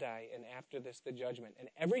once to die, and after this the judgment. And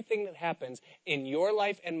everything that happens in your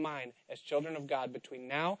life and mine as children of God between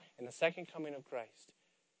now and the second coming of Christ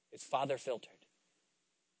is Father filtered.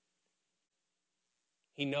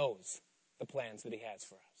 He knows the plans that he has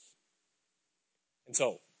for us. And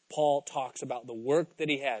so, Paul talks about the work that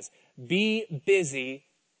he has. Be busy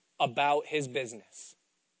about his business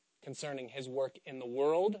concerning his work in the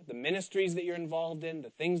world, the ministries that you're involved in, the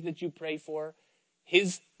things that you pray for,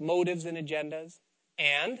 his motives and agendas,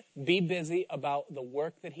 and be busy about the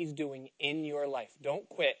work that he's doing in your life. Don't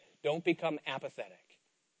quit. Don't become apathetic.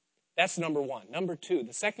 That's number one. Number two,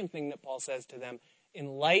 the second thing that Paul says to them, in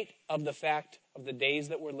light of the fact of the days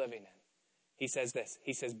that we're living in, he says this.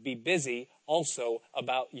 He says, be busy also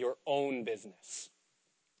about your own business.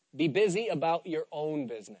 Be busy about your own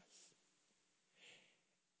business.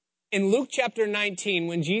 In Luke chapter 19,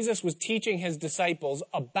 when Jesus was teaching his disciples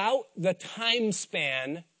about the time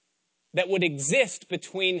span that would exist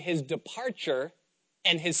between his departure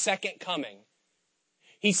and his second coming,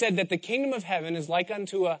 he said that the kingdom of heaven is like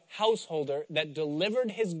unto a householder that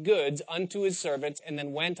delivered his goods unto his servants and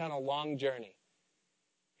then went on a long journey.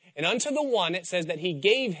 And unto the one, it says that he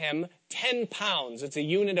gave him 10 pounds. It's a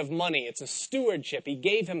unit of money. It's a stewardship. He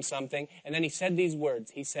gave him something, and then he said these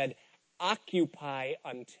words. He said, occupy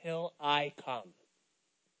until I come.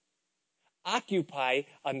 Occupy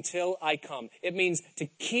until I come. It means to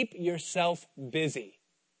keep yourself busy.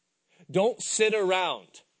 Don't sit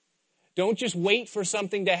around. Don't just wait for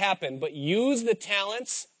something to happen, but use the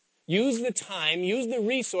talents, use the time, use the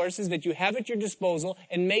resources that you have at your disposal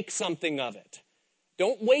and make something of it.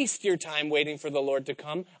 Don't waste your time waiting for the Lord to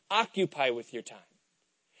come. Occupy with your time.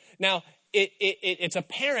 Now, it's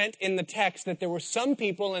apparent in the text that there were some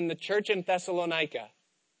people in the church in Thessalonica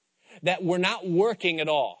that were not working at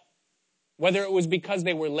all. Whether it was because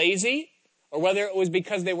they were lazy or whether it was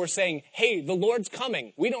because they were saying, hey, the Lord's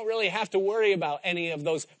coming. We don't really have to worry about any of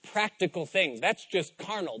those practical things. That's just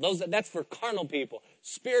carnal. That's for carnal people.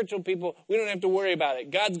 Spiritual people, we don't have to worry about it.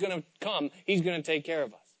 God's going to come. He's going to take care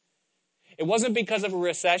of us. It wasn't because of a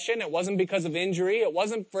recession. It wasn't because of injury. It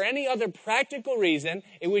wasn't for any other practical reason.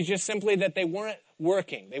 It was just simply that they weren't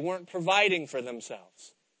working. They weren't providing for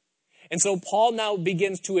themselves. And so Paul now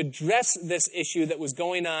begins to address this issue that was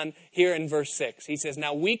going on here in verse 6. He says,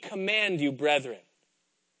 now we command you, brethren,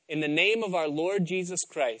 in the name of our Lord Jesus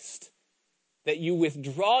Christ, that you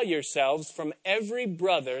withdraw yourselves from every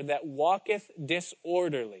brother that walketh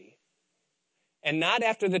disorderly, and not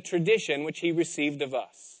after the tradition which he received of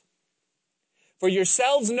us. For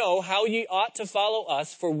yourselves know how ye ought to follow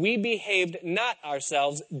us, for we behaved not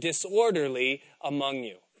ourselves disorderly among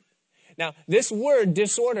you. Now, this word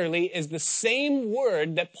disorderly is the same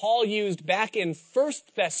word that Paul used back in 1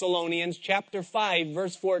 Thessalonians chapter 5,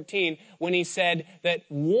 verse 14, when he said that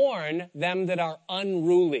warn them that are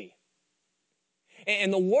unruly.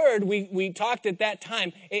 And the word, we talked at that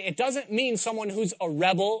time, it doesn't mean someone who's a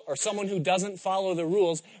rebel or someone who doesn't follow the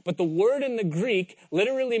rules, but the word in the Greek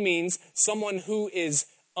literally means someone who is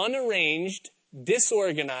unarranged,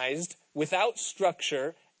 disorganized, without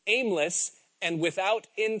structure, aimless, and without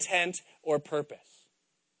intent or purpose.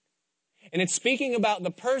 And it's speaking about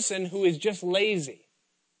the person who is just lazy.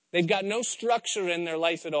 They've got no structure in their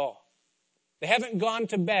life at all. They haven't gone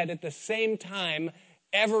to bed at the same time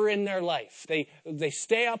ever in their life. They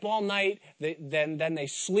stay up all night, then they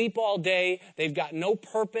sleep all day. They've got no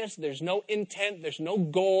purpose, there's no intent, there's no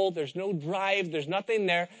goal, there's no drive, there's nothing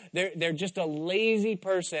there. They're just a lazy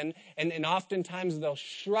person, and oftentimes they'll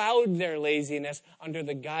shroud their laziness under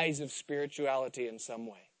the guise of spirituality in some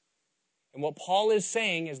way. And what Paul is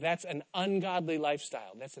saying is that's an ungodly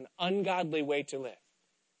lifestyle. That's an ungodly way to live.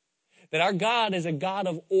 That our God is a God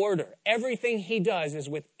of order. Everything he does is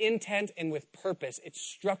with intent and with purpose. It's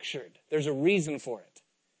structured. There's a reason for it.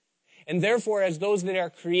 And therefore, as those that are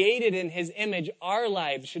created in his image, our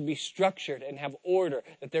lives should be structured and have order.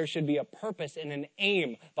 That there should be a purpose and an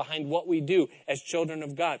aim behind what we do as children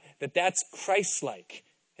of God. That that's Christ-like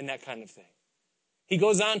and that kind of thing. He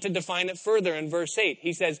goes on to define it further in verse 8.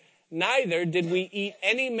 He says, neither did we eat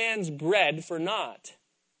any man's bread for naught,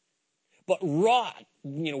 but wrought,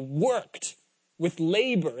 worked with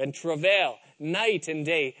labor and travail night and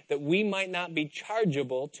day, that we might not be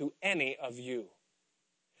chargeable to any of you.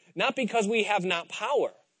 Not because we have not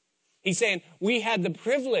power. He's saying we have the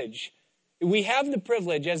privilege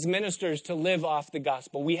as ministers to live off the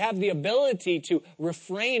gospel. We have the ability to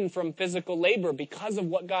refrain from physical labor because of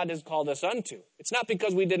what God has called us unto. It's not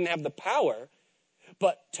because we didn't have the power,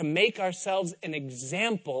 but to make ourselves an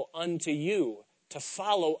example unto you, to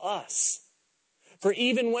follow us. For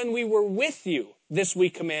even when we were with you, this we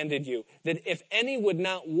commanded you, that if any would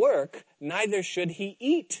not work, neither should he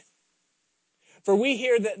eat. For we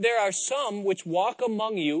hear that there are some which walk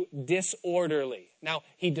among you disorderly. Now,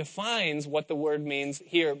 he defines what the word means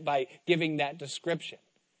here by giving that description.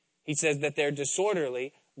 He says that they're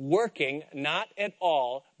disorderly, working not at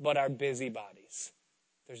all, but are busybodies.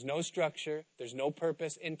 There's no structure, there's no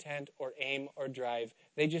purpose, intent, or aim, or drive.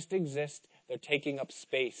 They just exist. They're taking up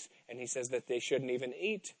space. And he says that they shouldn't even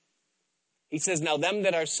eat. He says, now them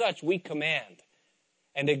that are such we command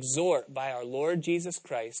and exhort by our Lord Jesus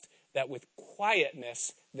Christ, that with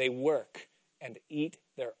quietness they work and eat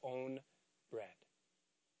their own bread.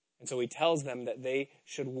 And so he tells them that they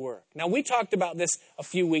should work. Now, we talked about this a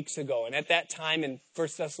few weeks ago, and at that time in 1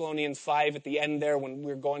 Thessalonians 5, at the end there, when we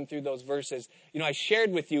were going through those verses, I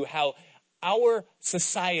shared with you how our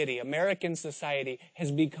society, American society,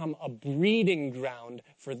 has become a breeding ground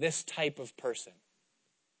for this type of person.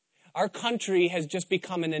 Our country has just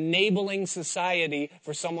become an enabling society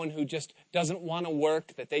for someone who just doesn't want to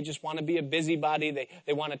work, that they just want to be a busybody,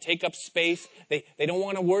 they want to take up space, they don't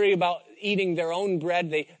want to worry about eating their own bread,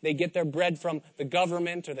 they get their bread from the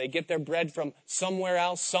government, or they get their bread from somewhere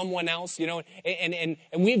else, someone else, and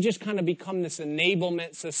we've just kind of become this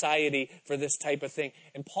enablement society for this type of thing.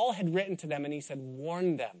 And Paul had written to them and he said,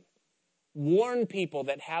 warn them. Warn people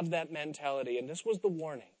that have that mentality. And this was the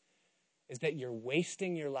warning. Is that you're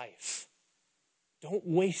wasting your life. Don't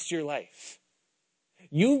waste your life.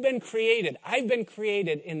 You've been created, I've been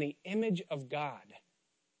created in the image of God.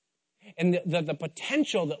 And the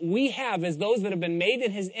potential that we have as those that have been made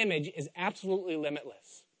in his image is absolutely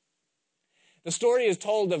limitless. The story is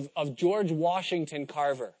told of George Washington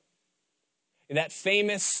Carver, that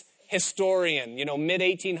famous historian,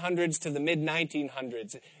 mid-1800s to the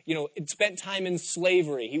mid-1900s. It spent time in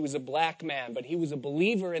slavery. He was a black man, but he was a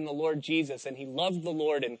believer in the Lord Jesus, and he loved the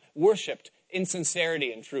Lord and worshiped in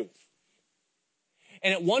sincerity and truth.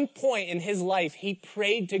 And at one point in his life, he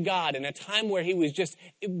prayed to God in a time where he was just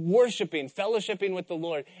worshiping, fellowshipping with the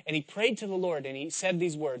Lord, and he prayed to the Lord, and he said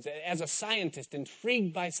these words. As a scientist,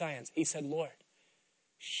 intrigued by science, he said, Lord,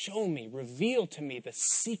 show me, reveal to me the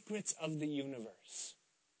secrets of the universe.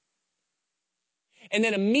 And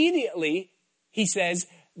then immediately, he says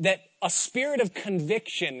that a spirit of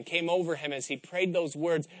conviction came over him as he prayed those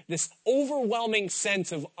words, this overwhelming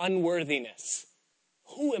sense of unworthiness.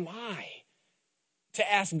 Who am I to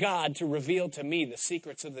ask God to reveal to me the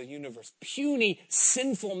secrets of the universe? Puny,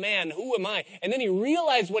 sinful man, who am I? And then he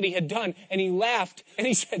realized what he had done, and he laughed, and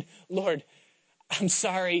he said, Lord, I'm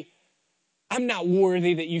sorry. I'm not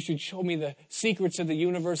worthy that you should show me the secrets of the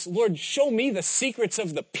universe. Lord, show me the secrets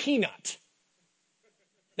of the peanut.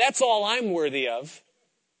 That's all I'm worthy of.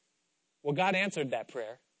 Well, God answered that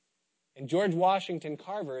prayer. And George Washington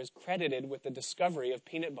Carver is credited with the discovery of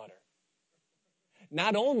peanut butter.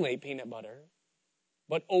 Not only peanut butter,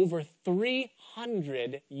 but over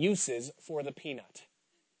 300 uses for the peanut,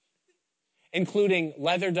 including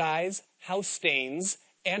leather dyes, house stains,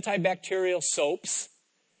 antibacterial soaps.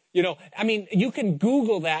 You can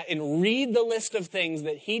Google that and read the list of things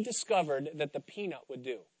that he discovered that the peanut would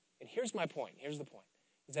do. And here's my point. Here's the point.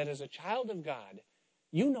 Is that as a child of God,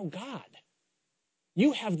 you know God.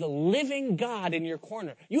 You have the living God in your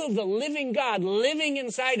corner. You have the living God living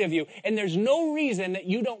inside of you. And there's no reason that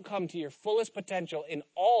you don't come to your fullest potential in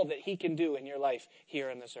all that he can do in your life here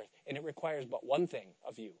on this earth. And it requires but one thing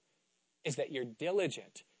of you, is that you're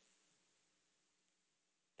diligent.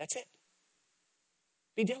 That's it.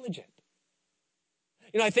 Be diligent.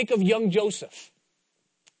 I think of young Joseph.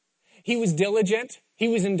 He was diligent. He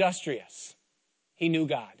was industrious. He knew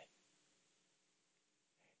God.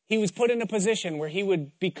 He was put in a position where he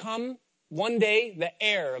would become one day the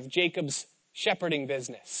heir of Jacob's shepherding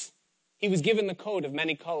business. He was given the coat of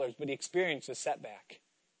many colors, but he experienced a setback.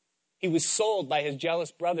 He was sold by his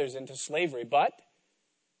jealous brothers into slavery, but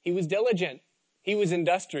he was diligent. He was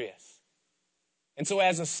industrious. And so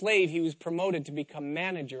as a slave, he was promoted to become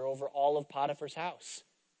manager over all of Potiphar's house.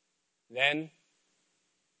 Then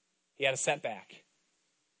he had a setback.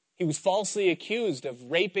 He was falsely accused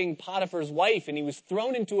of raping Potiphar's wife, and he was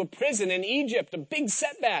thrown into a prison in Egypt, a big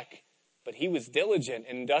setback. But he was diligent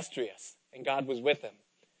and industrious, and God was with him.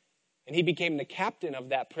 And he became the captain of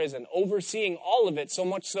that prison, overseeing all of it, so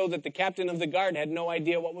much so that the captain of the guard had no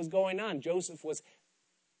idea what was going on. Joseph was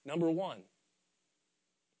number one.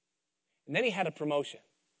 And then he had a promotion.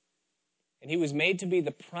 And he was made to be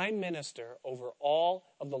the prime minister over all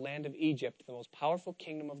of the land of Egypt, the most powerful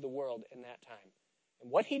kingdom of the world in that time. And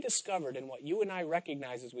what he discovered, and what you and I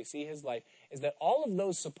recognize as we see his life, is that all of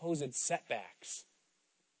those supposed setbacks,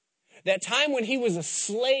 that time when he was a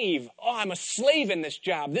slave, I'm a slave in this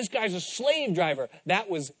job, this guy's a slave driver, that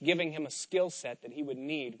was giving him a skill set that he would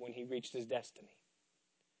need when he reached his destiny.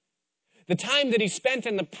 The time that he spent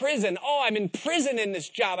in the prison, I'm in prison in this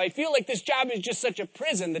job. I feel like this job is just such a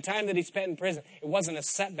prison. The time that he spent in prison, it wasn't a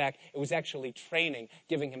setback. It was actually training,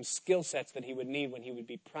 giving him skill sets that he would need when he would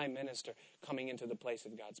be prime minister coming into the place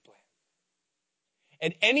of God's plan.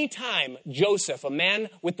 At any time, Joseph, a man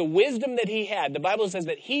with the wisdom that he had, the Bible says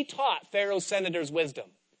that he taught Pharaoh's senators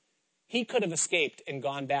wisdom. He could have escaped and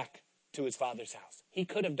gone back to his father's house. He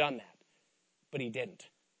could have done that, but he didn't.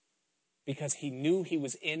 Because he knew he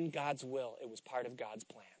was in God's will. It was part of God's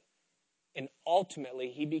plan. And ultimately,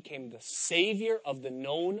 he became the savior of the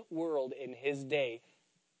known world in his day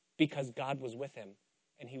because God was with him.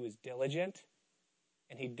 And he was diligent,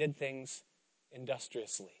 and he did things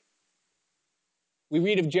industriously. We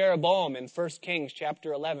read of Jeroboam in 1 Kings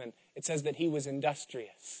chapter 11. It says that he was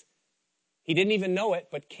industrious. He didn't even know it,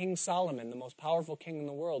 but King Solomon, the most powerful king in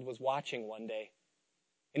the world, was watching one day.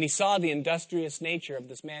 And he saw the industrious nature of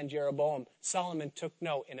this man Jeroboam. Solomon took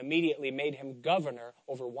note and immediately made him governor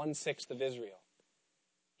over 1/6 of Israel.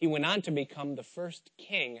 He went on to become the first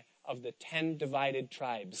king of the 10 divided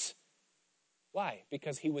tribes. Why?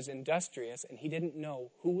 Because he was industrious and he didn't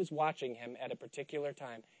know who was watching him at a particular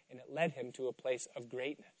time, and it led him to a place of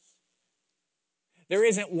greatness. There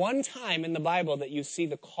isn't one time in the Bible that you see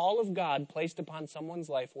the call of God placed upon someone's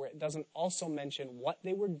life where it doesn't also mention what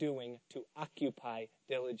they were doing to occupy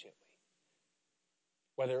diligently.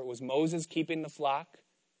 Whether it was Moses keeping the flock,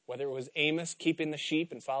 whether it was Amos keeping the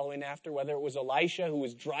sheep and following after, whether it was Elisha who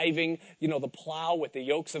was driving, the plow with the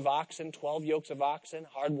yokes of oxen, 12 yokes of oxen,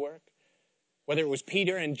 hard work. Whether it was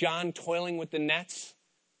Peter and John toiling with the nets,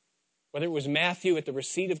 whether it was Matthew at the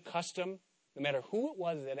receipt of custom, no matter who it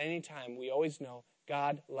was at any time, we always know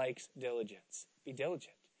God likes diligence. Be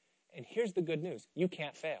diligent. And here's the good news. You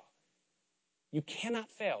can't fail. You cannot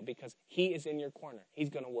fail because he is in your corner. He's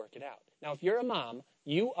going to work it out. Now, if you're a mom,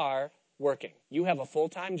 you are working. You have a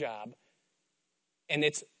full-time job, and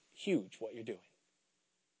it's huge what you're doing.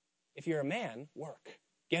 If you're a man, work.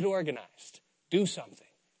 Get organized. Do something.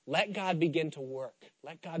 Let God begin to work.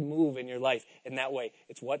 Let God move in your life. In that way,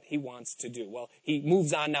 it's what he wants to do. Well, he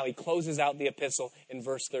moves on now. He closes out the epistle in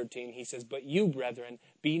verse 13. He says, "But you, brethren,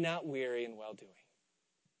 be not weary in well-doing.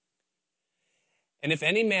 And if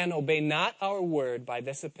any man obey not our word by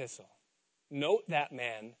this epistle, note that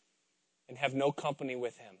man and have no company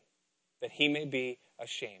with him, that he may be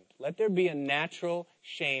ashamed." Let there be a natural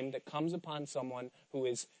shame that comes upon someone who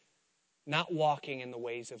is not walking in the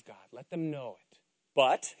ways of God. Let them know it.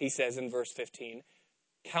 But, he says in verse 15,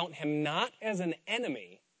 count him not as an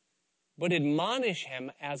enemy, but admonish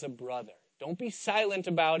him as a brother. Don't be silent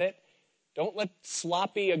about it. Don't let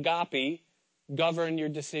sloppy agape govern your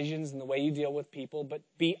decisions and the way you deal with people, but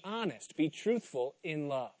be honest, be truthful in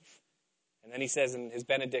love. And then he says in his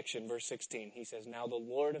benediction, verse 16, he says, "Now the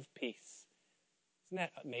Lord of peace." Isn't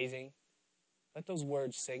that amazing? Let those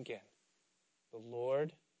words sink in. The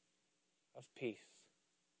Lord of peace.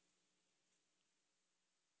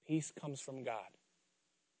 Peace comes from God.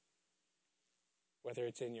 Whether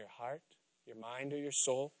it's in your heart, your mind, or your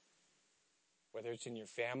soul, whether it's in your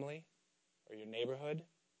family or your neighborhood,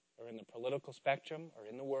 or in the political spectrum, or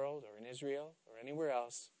in the world, or in Israel, or anywhere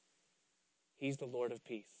else, he's the Lord of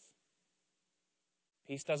peace.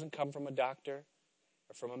 Peace doesn't come from a doctor,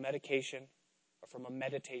 or from a medication, or from a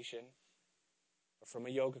meditation, or from a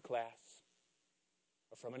yoga class,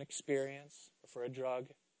 or from an experience, or for a drug,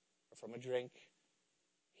 or from a drink.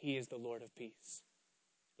 He is the Lord of peace.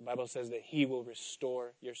 The Bible says that he will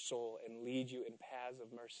restore your soul and lead you in paths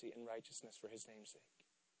of mercy and righteousness for his name's sake.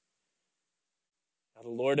 Now the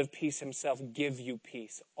Lord of peace himself give you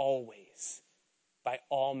peace always, by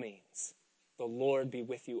all means. The Lord be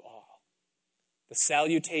with you all. The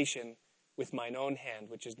salutation with mine own hand,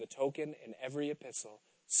 which is the token in every epistle,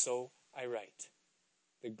 so I write.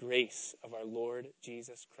 The grace of our Lord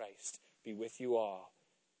Jesus Christ be with you all.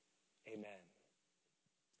 Amen.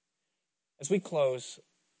 As we close,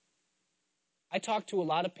 I talk to a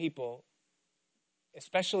lot of people,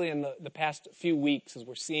 especially in the past few weeks, as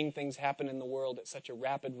we're seeing things happen in the world at such a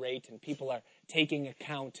rapid rate and people are taking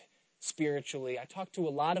account spiritually. I talk to a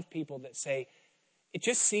lot of people that say, it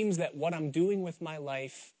just seems that what I'm doing with my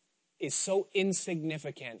life is so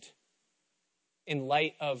insignificant in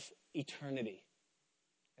light of eternity,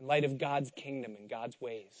 in light of God's kingdom and God's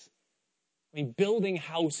ways. I mean, building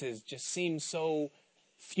houses just seems so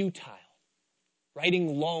futile.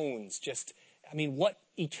 Writing loans what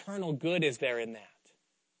eternal good is there in that?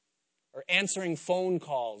 Or answering phone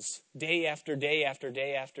calls day after day after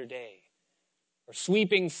day after day. Or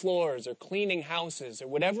sweeping floors or cleaning houses or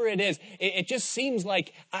whatever it is. It just seems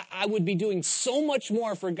like I would be doing so much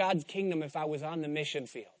more for God's kingdom if I was on the mission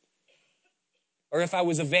field. Or if I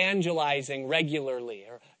was evangelizing regularly,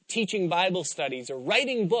 or teaching Bible studies, or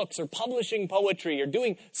writing books, or publishing poetry, or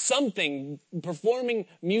doing something, performing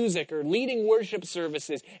music, or leading worship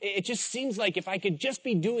services. It just seems like if I could just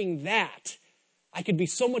be doing that, I could be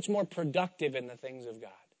so much more productive in the things of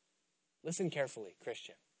God. Listen carefully,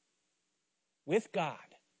 Christian. With God,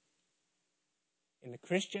 in the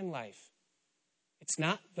Christian life, it's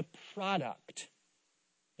not the product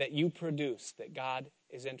that you produce that God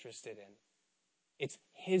is interested in. It's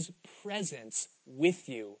his presence with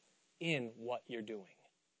you in what you're doing.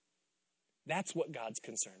 That's what God's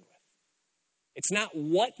concerned with. It's not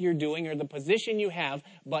what you're doing or the position you have,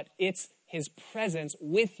 but it's his presence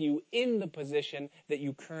with you in the position that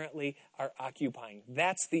you currently are occupying.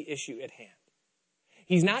 That's the issue at hand.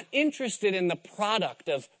 He's not interested in the product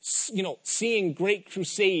of, seeing great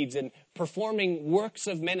crusades and performing works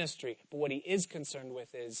of ministry. But what he is concerned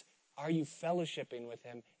with is, are you fellowshipping with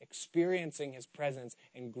him, experiencing his presence,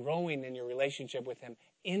 and growing in your relationship with him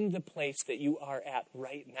in the place that you are at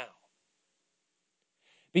right now?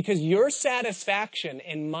 Because your satisfaction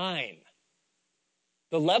and mine,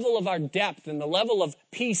 the level of our depth and the level of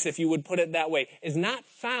peace, if you would put it that way, is not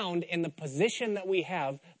found in the position that we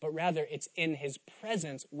have, but rather it's in his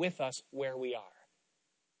presence with us where we are.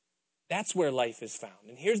 That's where life is found.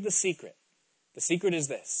 And here's the secret. The secret is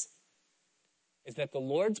this, is that the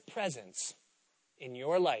Lord's presence in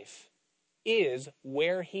your life is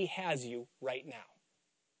where he has you right now.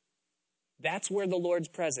 That's where the Lord's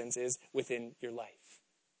presence is within your life.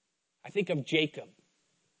 I think of Jacob.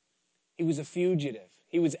 He was a fugitive.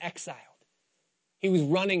 He was exiled. He was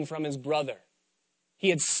running from his brother. He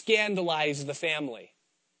had scandalized the family.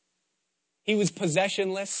 He was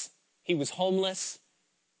possessionless. He was homeless.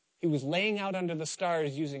 He was laying out under the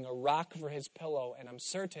stars using a rock for his pillow, and I'm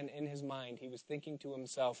certain in his mind he was thinking to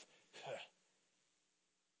himself,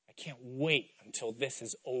 I can't wait until this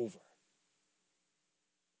is over.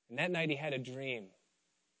 And that night he had a dream,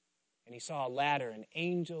 and he saw a ladder and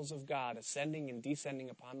angels of God ascending and descending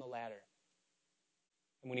upon the ladder.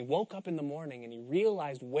 And when he woke up in the morning and he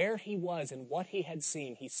realized where he was and what he had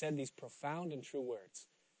seen, he said these profound and true words.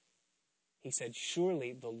 He said,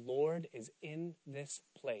 surely the Lord is in this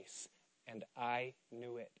place, and I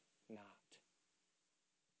knew it not.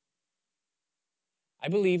 I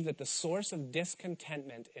believe that the source of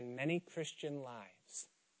discontentment in many Christian lives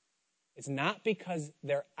is not because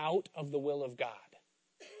they're out of the will of God,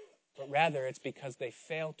 but rather it's because they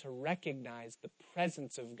fail to recognize the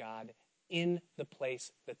presence of God in the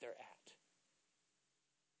place that they're at,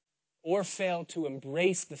 or fail to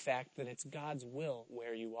embrace the fact that it's God's will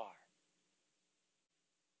where you are.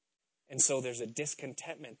 And so there's a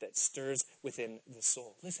discontentment that stirs within the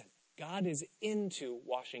soul. Listen, God is into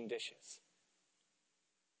washing dishes.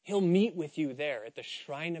 He'll meet with you there at the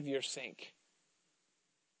shrine of your sink.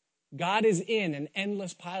 God is in an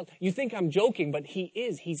endless pile. You think I'm joking, but he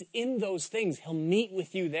is. He's in those things. He'll meet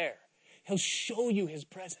with you there. He'll show you his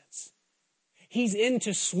presence. He's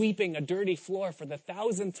into sweeping a dirty floor for the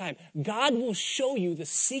 1,000th time. God will show you the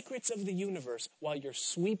secrets of the universe while you're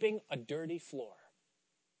sweeping a dirty floor.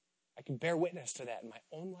 I can bear witness to that in my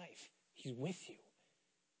own life. He's with you.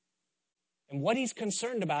 And what he's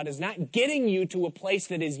concerned about is not getting you to a place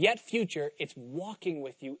that is yet future. It's walking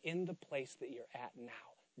with you in the place that you're at now.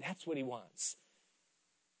 That's what he wants.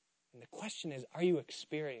 And the question is, are you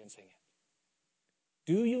experiencing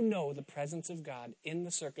it? Do you know the presence of God in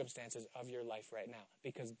the circumstances of your life right now?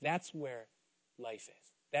 Because that's where life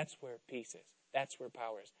is. That's where peace is. That's where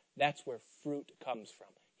power is. That's where fruit comes from.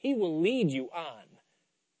 He will lead you on.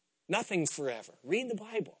 Nothing's forever. Read the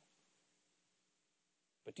Bible.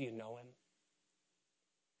 But do you know him?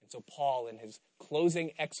 And so Paul, in his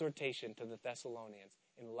closing exhortation to the Thessalonians,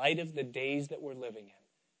 in light of the days that we're living in,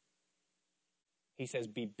 he says,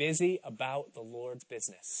 be busy about the Lord's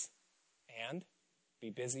business and be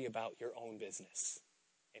busy about your own business.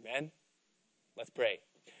 Amen? Let's pray.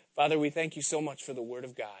 Father, we thank you so much for the Word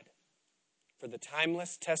of God, for the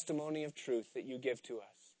timeless testimony of truth that you give to us.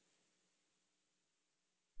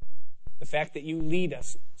 The fact that you lead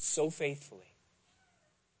us so faithfully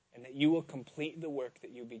and that you will complete the work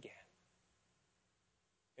that you began.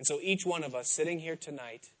 And so each one of us sitting here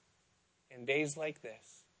tonight in days like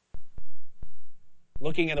this,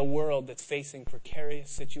 looking at a world that's facing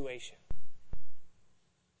precarious situation,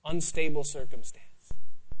 unstable circumstance.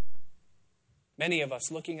 Many of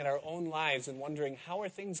us looking at our own lives and wondering, how are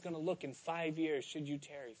things going to look in 5 years should you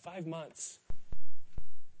tarry? 5 months.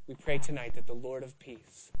 We pray tonight that the Lord of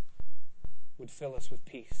peace would fill us with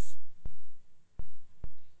peace.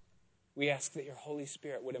 We ask that your Holy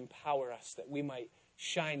Spirit would empower us, that we might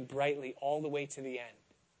shine brightly all the way to the end.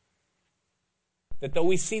 That though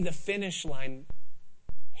we see the finish line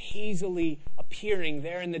hazily appearing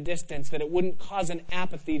there in the distance, that it wouldn't cause an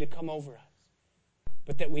apathy to come over us,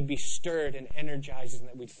 but that we'd be stirred and energized and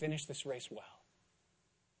that we'd finish this race well.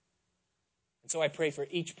 And so I pray for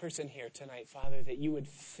each person here tonight, Father, that you would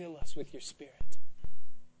fill us with your Spirit,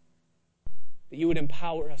 that you would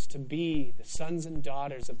empower us to be the sons and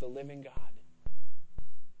daughters of the living God,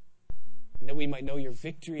 and that we might know your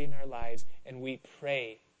victory in our lives, and we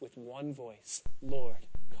pray with one voice, Lord,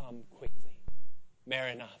 come quickly.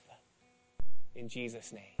 Maranatha. In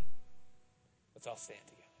Jesus' name. Let's all stand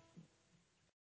together.